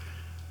 whatever.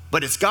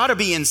 But it's got to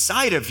be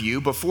inside of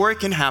you before it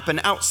can happen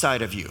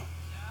outside of you.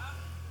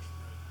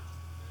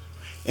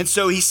 And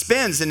so he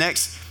spends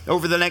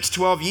over the next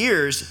 12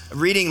 years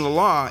reading the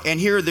law.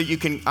 And here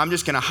I'm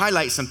just going to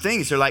highlight some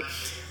things. They're like,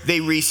 they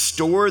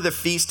restore the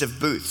Feast of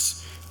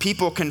Booths.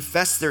 People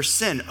confess their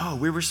sin. Oh,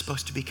 we were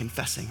supposed to be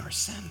confessing our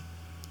sin.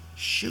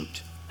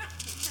 Shoot.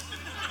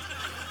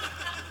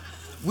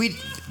 We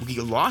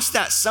lost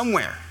that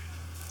somewhere.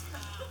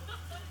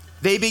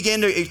 They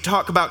begin to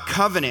talk about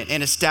covenant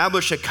and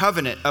establish a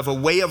covenant of a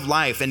way of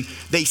life. And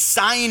they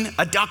sign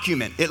a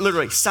document. It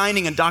literally,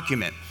 signing a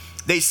document.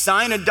 They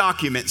sign a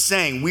document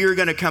saying we are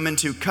going to come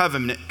into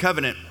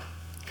covenant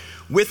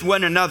with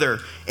one another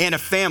and a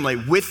family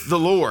with the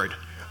Lord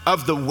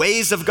of the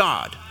ways of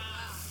God.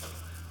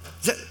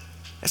 That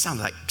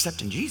sounds like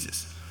accepting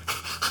Jesus.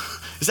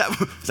 Is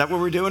that what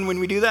we're doing when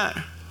we do that?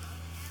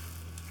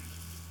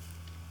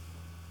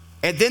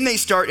 And then they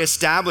start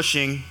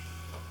establishing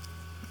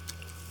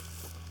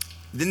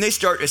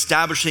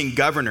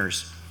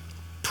governors,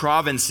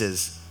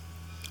 provinces.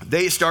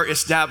 They start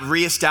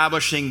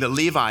reestablishing the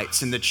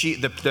Levites and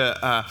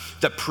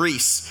the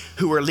priests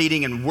who are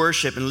leading in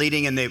worship and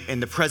leading in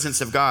the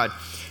presence of God.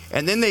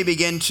 And then they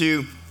begin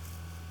to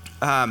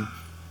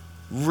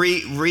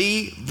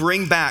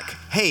bring back,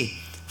 hey,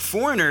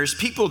 foreigners,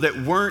 people that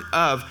weren't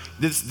of,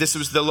 this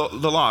was the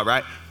law,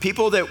 right?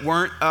 People that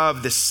weren't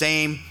of the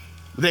same,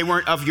 they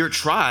weren't of your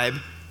tribe,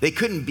 they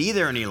couldn't be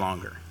there any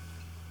longer.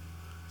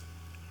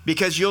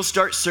 Because you'll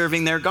start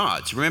serving their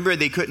gods. Remember,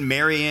 they couldn't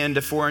marry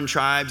into foreign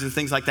tribes and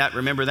things like that.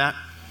 Remember that?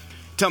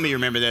 Tell me you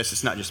remember this.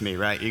 It's not just me,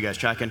 right? You guys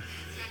tracking?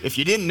 If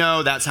you didn't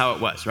know, that's how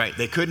it was, right?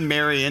 They couldn't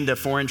marry into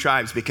foreign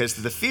tribes because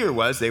the fear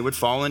was they would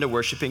fall into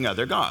worshiping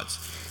other gods.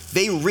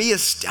 They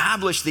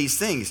reestablished these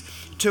things.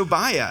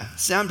 Tobiah,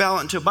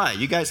 Sanballat and Tobiah,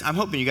 you guys, I'm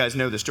hoping you guys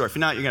know the story. If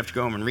not, you're gonna have to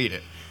go home and read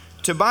it.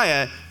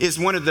 Tobiah is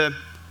one of the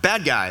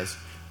bad guys,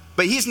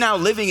 but he's now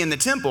living in the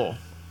temple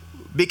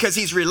because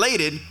he's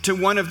related to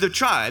one of the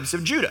tribes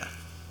of Judah,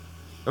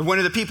 or one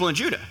of the people in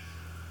Judah.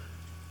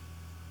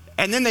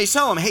 And then they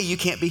tell him, hey, you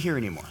can't be here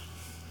anymore.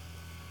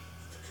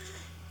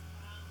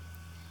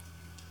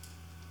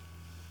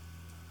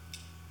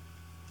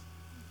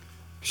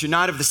 Because you're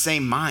not of the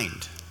same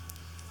mind.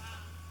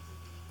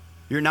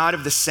 You're not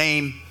of the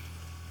same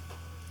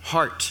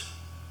heart.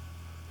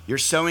 You're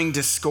sowing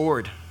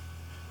discord.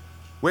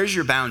 Where's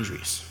your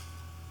boundaries?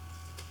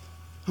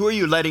 Who are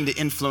you letting to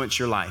influence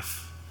your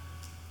life?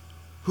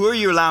 Who are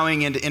you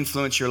allowing in to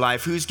influence your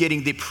life? Who's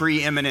getting the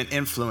preeminent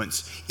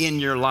influence in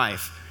your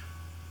life?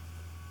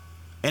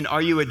 And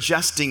are you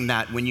adjusting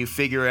that when you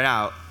figure it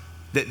out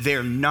that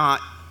they're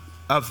not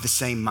of the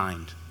same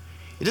mind?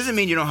 It doesn't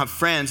mean you don't have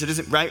friends. It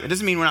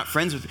doesn't mean we're not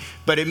friends with,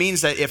 but it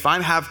means that if I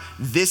have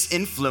this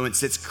influence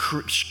that's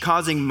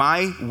causing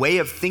my way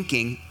of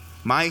thinking,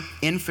 my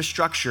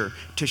infrastructure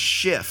to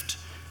shift,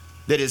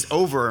 that is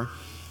over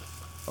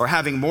or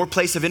having more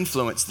place of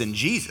influence than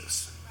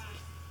Jesus,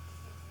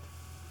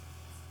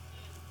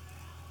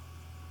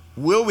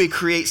 will we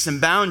create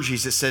some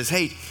boundaries that says,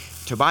 hey,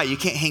 Tobiah, you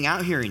can't hang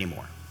out here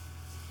anymore.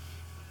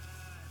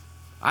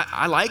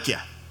 I like you,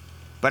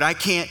 but I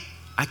can't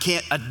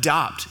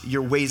adopt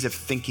your ways of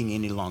thinking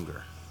any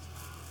longer.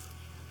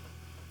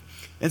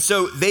 And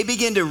so they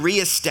begin to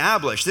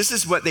reestablish. This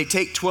is what they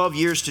take 12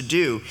 years to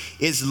do,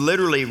 is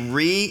literally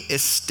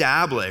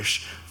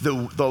reestablish the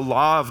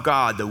law of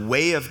God, the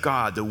way of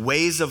God, the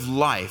ways of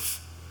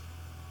life,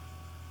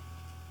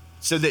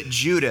 so that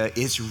Judah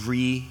is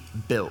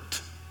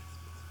rebuilt.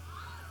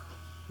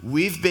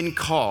 We've been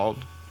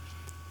called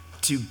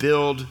to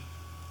build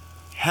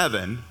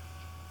heaven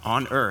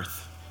on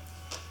earth.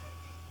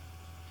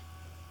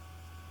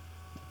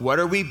 What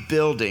are we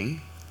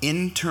building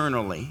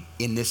internally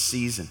in this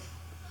season?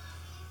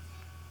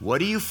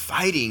 What are you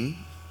fighting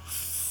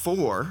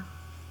for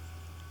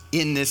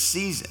in this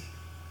season?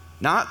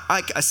 Not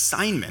like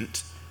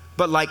assignment,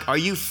 but like, are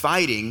you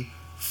fighting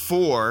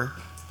for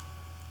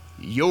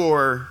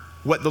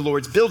what the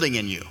Lord's building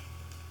in you?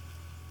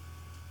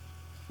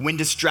 When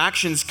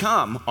distractions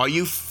come, are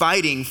you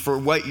fighting for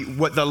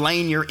what the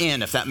lane you're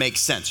in, if that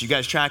makes sense? You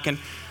guys tracking?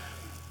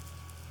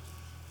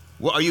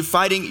 Well, are you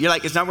fighting? We're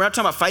not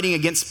talking about fighting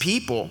against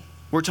people.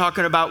 We're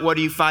talking about, what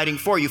are you fighting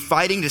for? Are you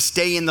fighting to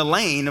stay in the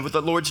lane of what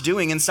the Lord's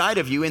doing inside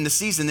of you in the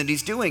season that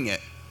he's doing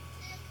it?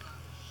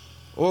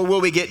 Or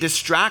will we get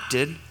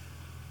distracted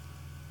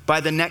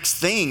by the next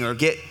thing, or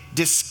get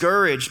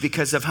discouraged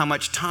because of how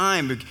much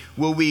time?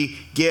 Will we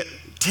get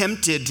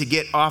tempted to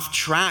get off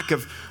track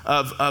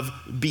of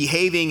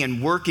behaving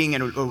and working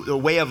in a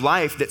way of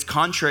life that's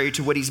contrary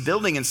to what he's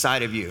building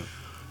inside of you?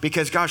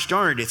 Because gosh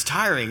darn it, it's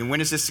tiring. And when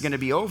is this going to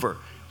be over?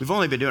 We've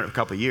only been doing it for a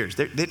couple of years.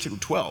 They took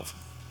 12.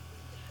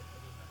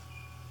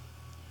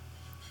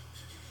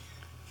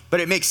 But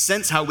it makes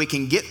sense how we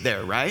can get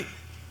there, right?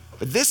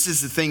 But this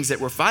is the things that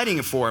we're fighting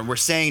for, and we're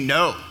saying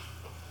no.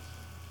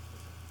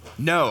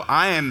 No,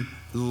 I am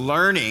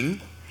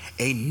learning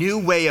a new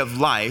way of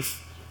life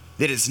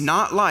that is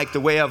not like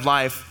the way of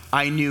life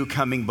I knew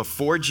coming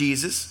before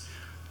Jesus.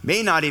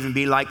 May not even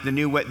be like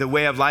the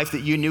way of life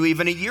that you knew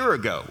even a year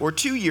ago, or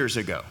 2 years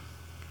ago,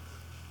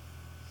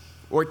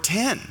 or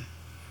 10.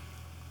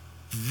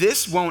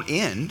 This won't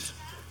end,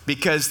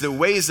 because the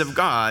ways of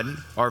God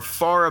are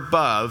far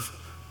above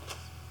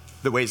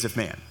the ways of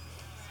man.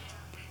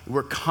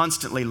 We're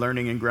constantly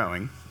learning and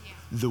growing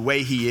the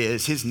way he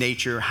is, his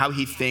nature, how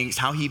he thinks,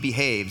 how he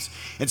behaves.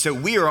 And so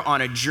we are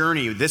on a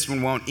journey. This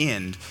one won't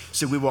end,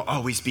 so we will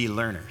always be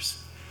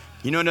learners.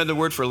 You know another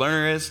word for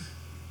learner is?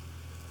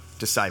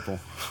 Disciple.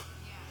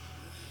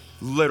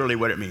 Literally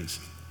what it means.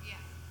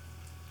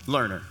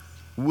 Learner.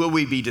 Will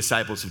we be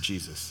disciples of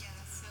Jesus?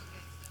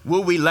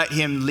 Will we let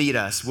him lead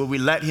us? Will we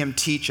let him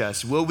teach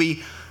us? Look,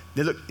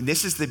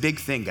 this is the big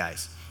thing,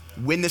 guys.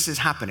 When this is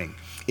happening,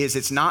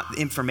 it's not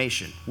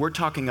information. We're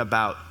talking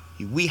about,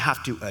 we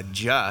have to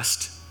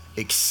adjust,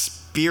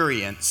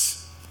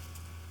 experience.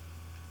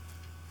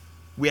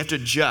 We have to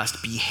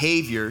adjust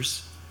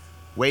behaviors,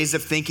 ways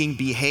of thinking,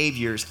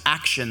 behaviors,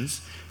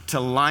 actions, to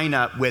line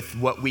up with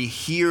what we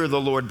hear the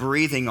Lord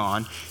breathing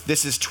on.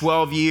 This is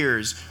 12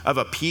 years of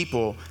a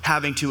people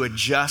having to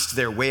adjust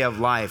their way of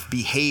life,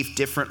 behave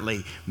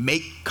differently,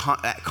 make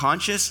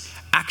conscious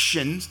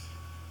action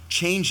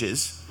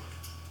changes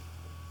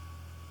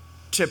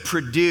to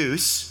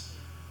produce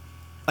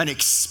an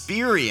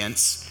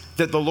experience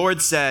that the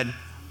Lord said,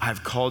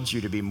 I've called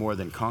you to be more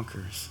than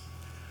conquerors.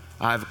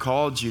 I've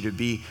called you to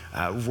be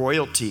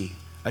royalty,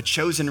 a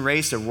chosen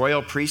race, a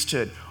royal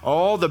priesthood,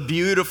 all the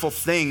beautiful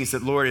things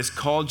that Lord has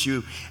called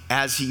you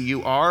as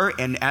you are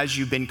and as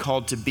you've been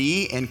called to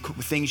be, and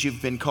things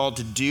you've been called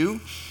to do,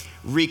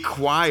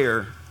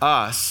 require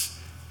us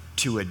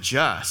to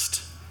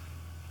adjust.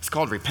 It's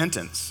called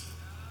repentance.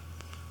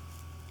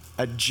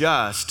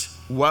 adjust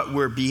what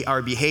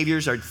our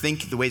behaviors,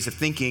 the ways of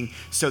thinking,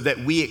 so that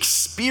we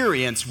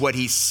experience what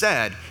he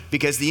said,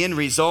 because the end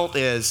result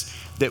is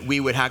that we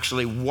would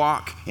actually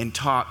walk and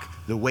talk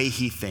the way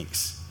he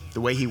thinks,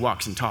 the way he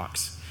walks and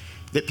talks.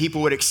 That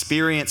people would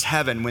experience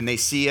heaven when they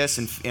see us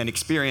and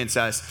experience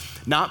us,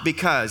 not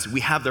because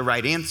we have the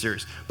right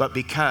answers, but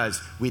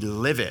because we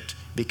live it,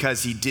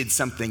 because he did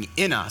something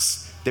in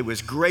us that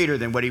was greater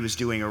than what he was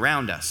doing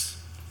around us.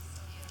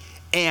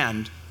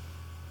 And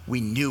we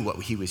knew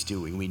what he was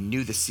doing. We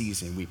knew the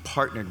season. We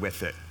partnered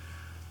with it.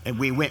 And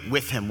we went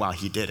with him while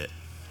he did it.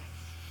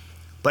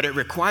 But it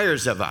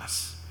requires of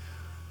us.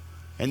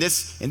 And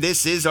this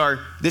is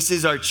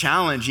our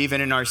challenge even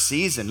in our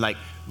season. Like,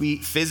 we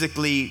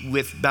physically,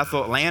 with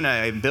Bethel Atlanta,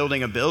 I'm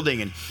building a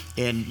building,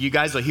 and you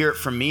guys will hear it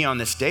from me on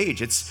the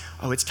stage. It's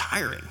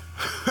tiring.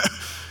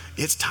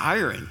 It's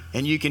tiring.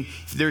 And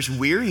there's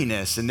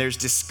weariness, and there's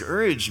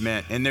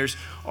discouragement, and there's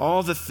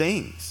all the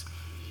things.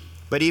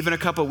 But even a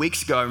couple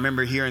weeks ago, I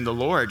remember hearing the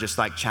Lord just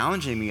like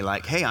challenging me,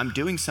 like, hey, I'm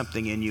doing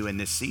something in you in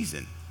this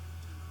season.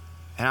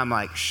 And I'm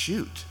like,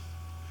 shoot.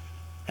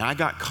 And I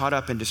got caught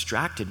up and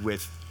distracted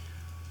with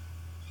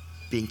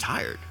being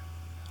tired.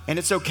 And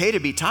it's okay to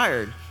be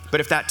tired, but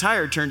if that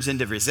tired turns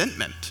into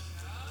resentment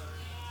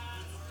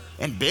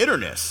and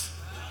bitterness,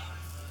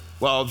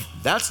 well,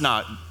 that's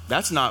not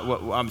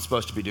what I'm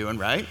supposed to be doing,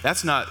 right?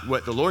 That's not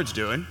what the Lord's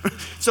doing.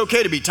 It's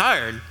okay to be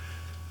tired,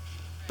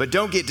 but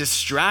don't get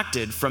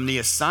distracted from the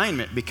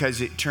assignment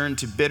because it turned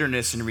to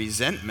bitterness and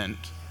resentment.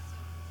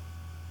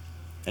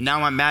 And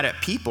now I'm mad at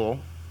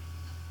people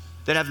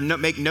that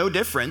make no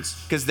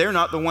difference because they're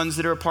not the ones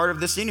that are a part of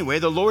this anyway.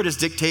 The Lord is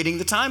dictating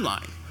the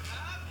timeline.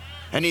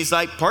 And he's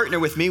like, partner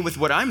with me with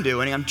what I'm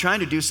doing. I'm trying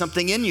to do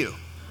something in you.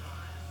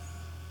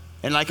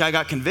 And like, I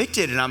got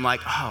convicted and I'm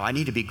like, oh, I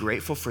need to be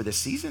grateful for the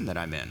season that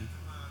I'm in.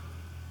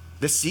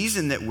 The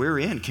season that we're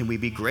in, can we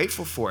be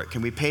grateful for it?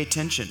 Can we pay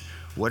attention?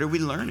 What are we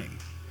learning?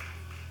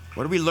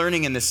 What are we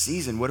learning in this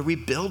season? What are we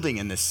building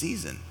in this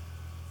season?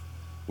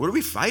 What are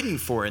we fighting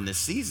for in this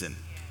season?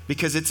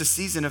 Because it's a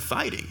season of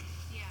fighting.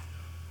 Yeah.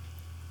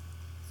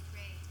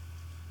 Great.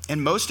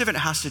 And most of it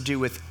has to do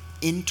with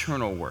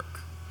internal work.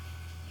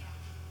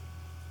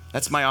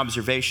 That's my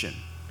observation,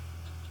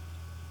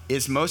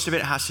 is most of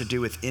it has to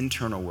do with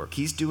internal work.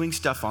 He's doing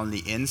stuff on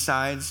the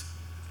insides,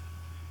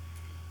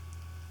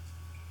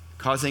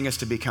 causing us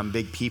to become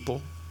big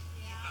people,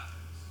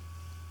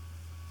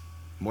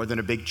 more than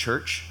a big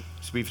church.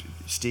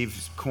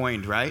 Steve's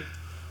coined, right?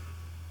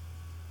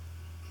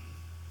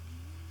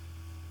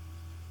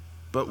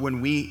 But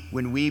when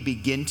we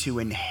begin to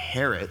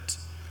inherit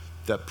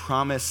the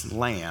promised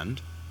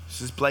land, this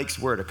is Blake's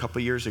word a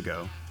couple years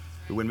ago,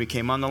 when we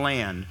came on the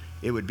land,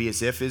 it would be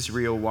as if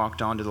Israel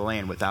walked onto the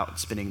land without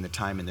spending the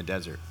time in the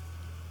desert,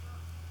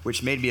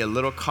 which made me a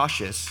little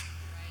cautious.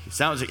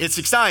 It's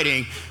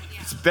exciting.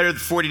 It's better than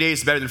 40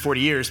 days, better than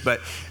 40 years, but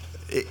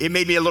it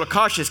made me a little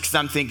cautious because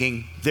I'm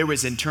thinking there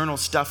was internal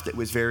stuff that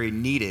was very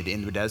needed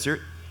in the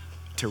desert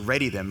to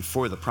ready them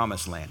for the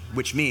promised land,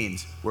 which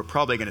means we're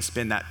probably going to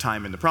spend that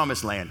time in the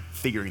promised land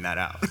figuring that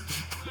out,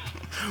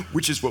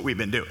 which is what we've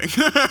been doing.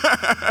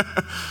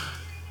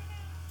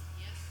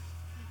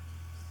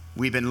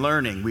 We've been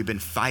learning, we've been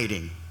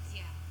fighting.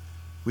 Yeah.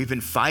 We've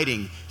been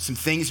fighting. Some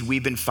things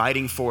we've been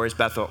fighting for as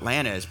Bethel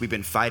Atlanta is we've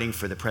been fighting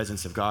for the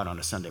presence of God on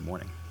a Sunday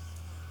morning.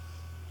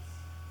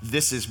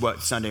 This is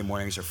what Sunday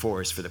mornings are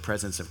for, is for the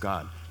presence of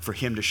God, for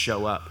him to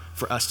show up,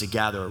 for us to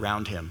gather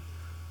around him,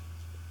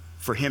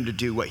 for him to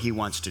do what he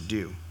wants to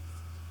do.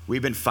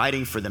 We've been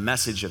fighting for the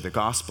message of the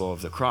gospel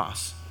of the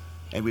cross,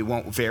 and we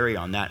won't vary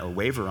on that or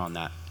waver on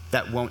that.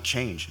 That won't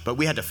change, but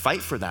we had to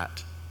fight for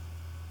that.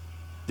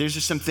 There's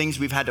just some things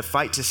we've had to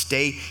fight to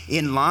stay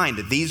in line,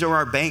 that these are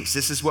our banks.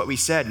 This is what we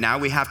said. Now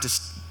we have to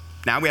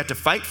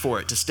fight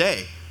for it to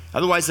stay.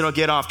 Otherwise it'll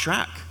get off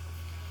track.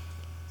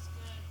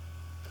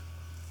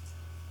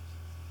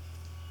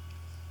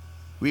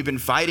 We've been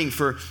fighting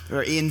for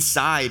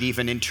inside,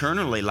 even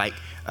internally, like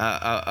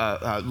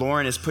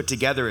Lauren has put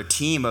together a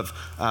team of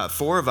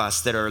 4 of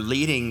us that are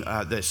leading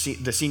the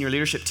senior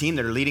leadership team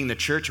that are leading the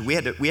church. We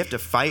have to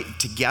fight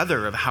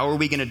together of how are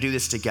we going to do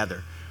this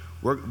together.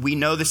 We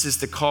know this is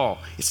the call.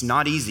 It's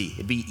not easy.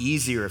 It'd be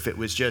easier if it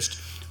was just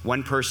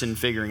one person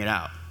figuring it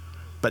out.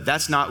 But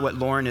that's not what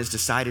Lauren has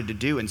decided to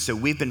do. And so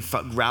we've been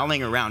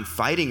rallying around,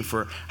 fighting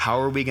for how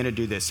are we going to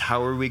do this?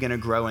 How are we going to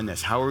grow in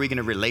this? How are we going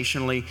to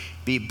relationally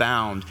be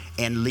bound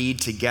and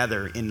lead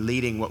together in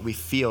leading what we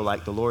feel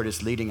like the Lord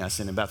is leading us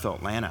in Bethel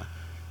Atlanta?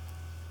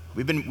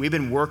 We've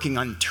been working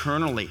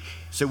internally.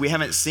 So we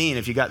haven't seen,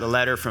 if you got the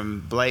letter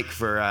from Blake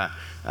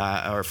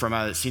or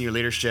from senior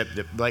leadership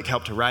that Blake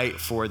helped to write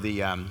for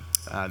the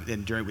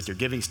with your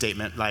giving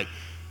statement, like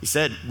he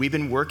said, we've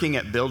been working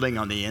at building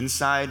on the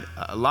inside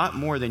a lot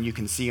more than you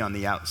can see on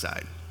the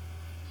outside.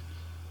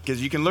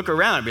 Because you can look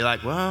around and be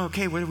like, well,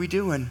 okay, what are we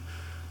doing?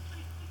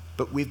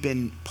 But we've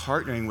been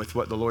partnering with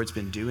what the Lord's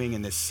been doing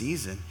in this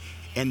season.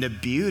 And the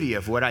beauty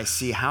of what I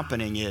see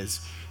happening is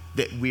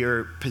that we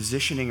are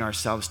positioning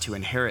ourselves to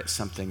inherit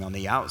something on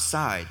the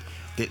outside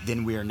that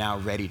then we are now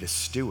ready to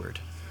steward.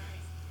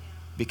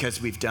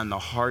 because we've done the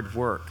hard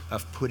work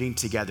of putting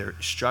together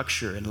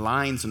structure and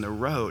lines on the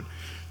road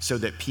so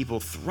that people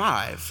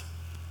thrive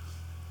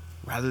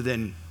rather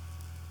than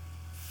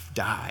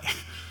die.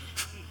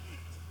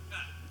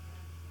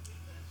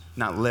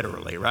 Not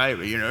literally, right?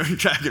 But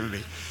tracking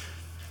me.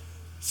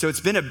 So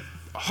it's been a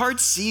hard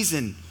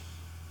season,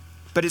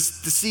 but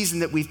it's the season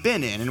that we've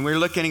been in, and we're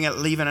looking at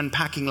leaving,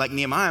 unpacking like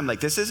Nehemiah. I'm like,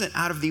 this isn't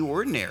out of the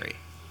ordinary.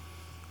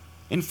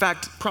 In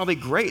fact, probably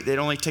great that it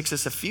only takes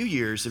us a few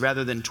years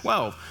rather than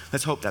 12.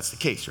 Let's hope that's the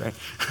case, right?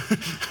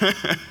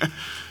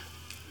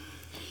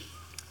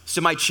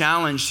 So my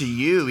challenge to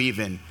you,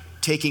 even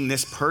taking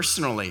this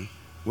personally,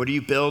 what are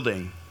you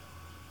building?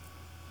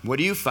 What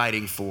are you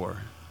fighting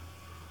for?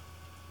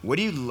 What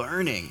are you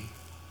learning?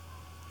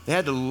 They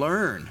had to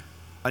learn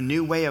a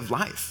new way of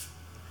life.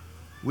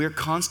 We're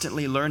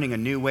constantly learning a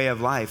new way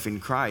of life in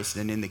Christ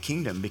and in the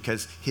kingdom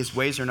because his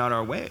ways are not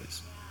our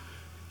ways.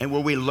 And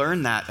will we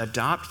learn that,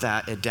 adopt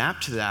that,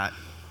 adapt to that,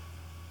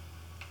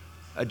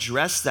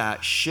 address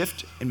that,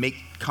 shift, and make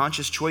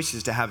conscious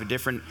choices to have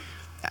different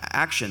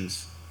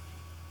actions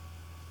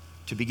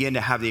to begin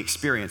to have the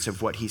experience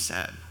of what he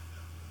said?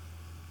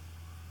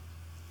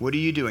 What are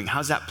you doing?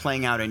 How's that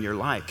playing out in your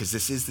life? Because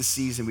this is the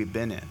season we've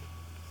been in.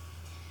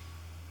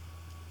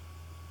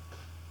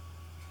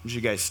 Would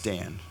you guys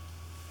stand?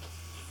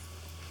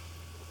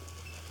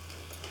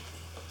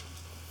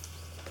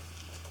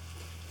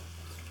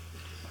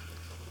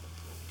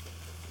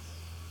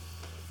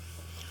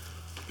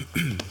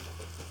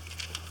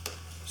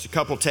 Just a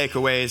couple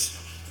takeaways.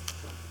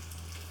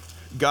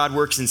 God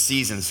works in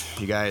seasons,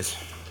 you guys.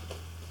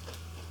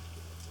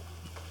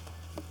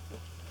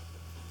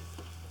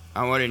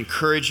 I want to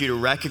encourage you to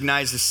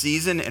recognize the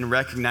season and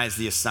recognize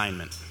the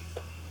assignment.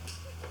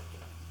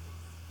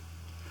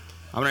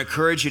 I want to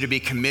encourage you to be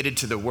committed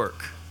to the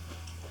work.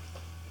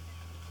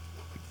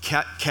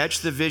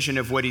 Catch the vision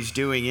of what he's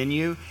doing in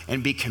you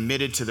and be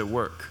committed to the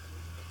work.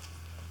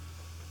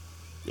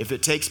 If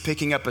it takes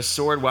picking up a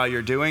sword while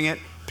you're doing it,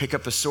 pick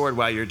up a sword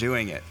while you're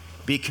doing it.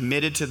 Be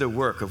committed to the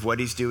work of what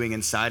he's doing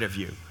inside of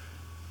you.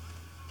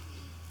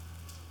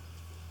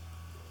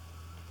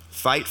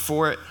 Fight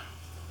for it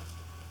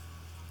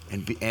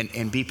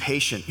and be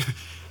patient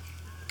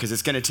because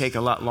it's going to take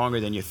a lot longer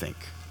than you think.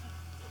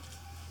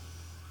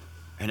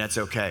 And that's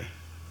okay.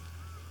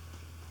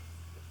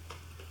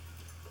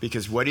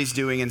 Because what he's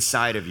doing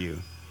inside of you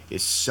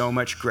is so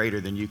much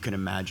greater than you can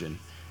imagine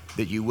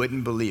that you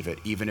wouldn't believe it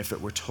even if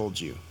it were told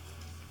you.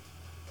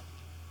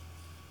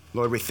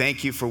 Lord, we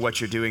thank you for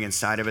what you're doing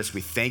inside of us.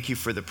 We thank you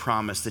for the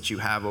promise that you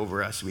have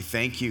over us. We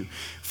thank you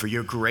for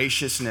your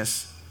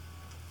graciousness.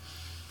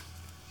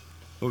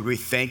 Lord, we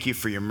thank you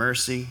for your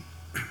mercy.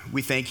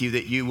 We thank you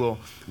that you will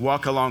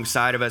walk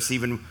alongside of us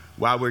even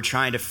while we're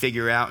trying to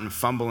figure out and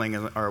fumbling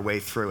our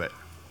way through it.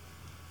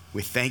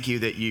 We thank you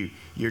that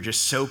you're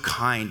just so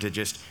kind to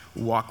just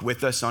walk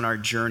with us on our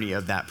journey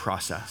of that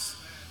process.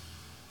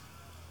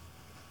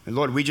 And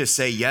Lord, we just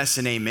say yes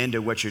and amen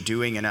to what you're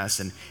doing in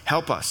us, and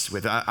help us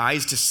with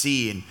eyes to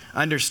see and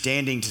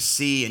understanding to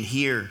see and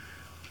hear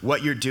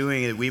what you're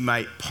doing, that we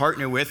might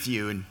partner with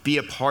you and be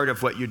a part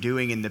of what you're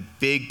doing in the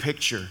big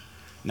picture,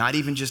 not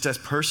even just us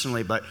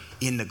personally, but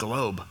in the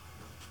globe.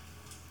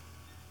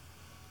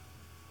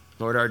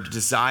 Lord, our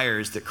desire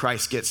is that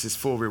Christ gets his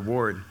full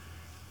reward.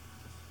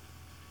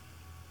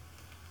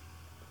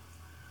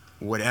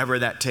 Whatever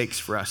that takes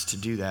for us to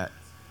do that,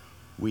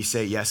 we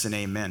say yes and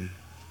amen.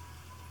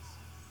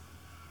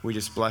 We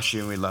just bless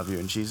you and we love you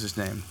in Jesus'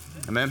 name.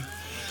 Amen?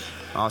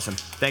 Awesome.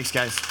 Thanks,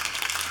 guys.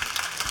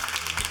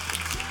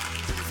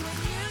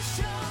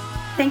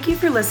 Thank you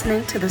for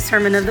listening to the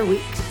Sermon of the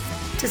Week.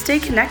 To stay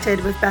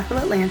connected with Bethel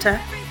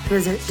Atlanta,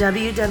 visit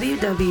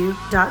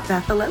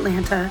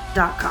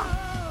www.bethelatlanta.com.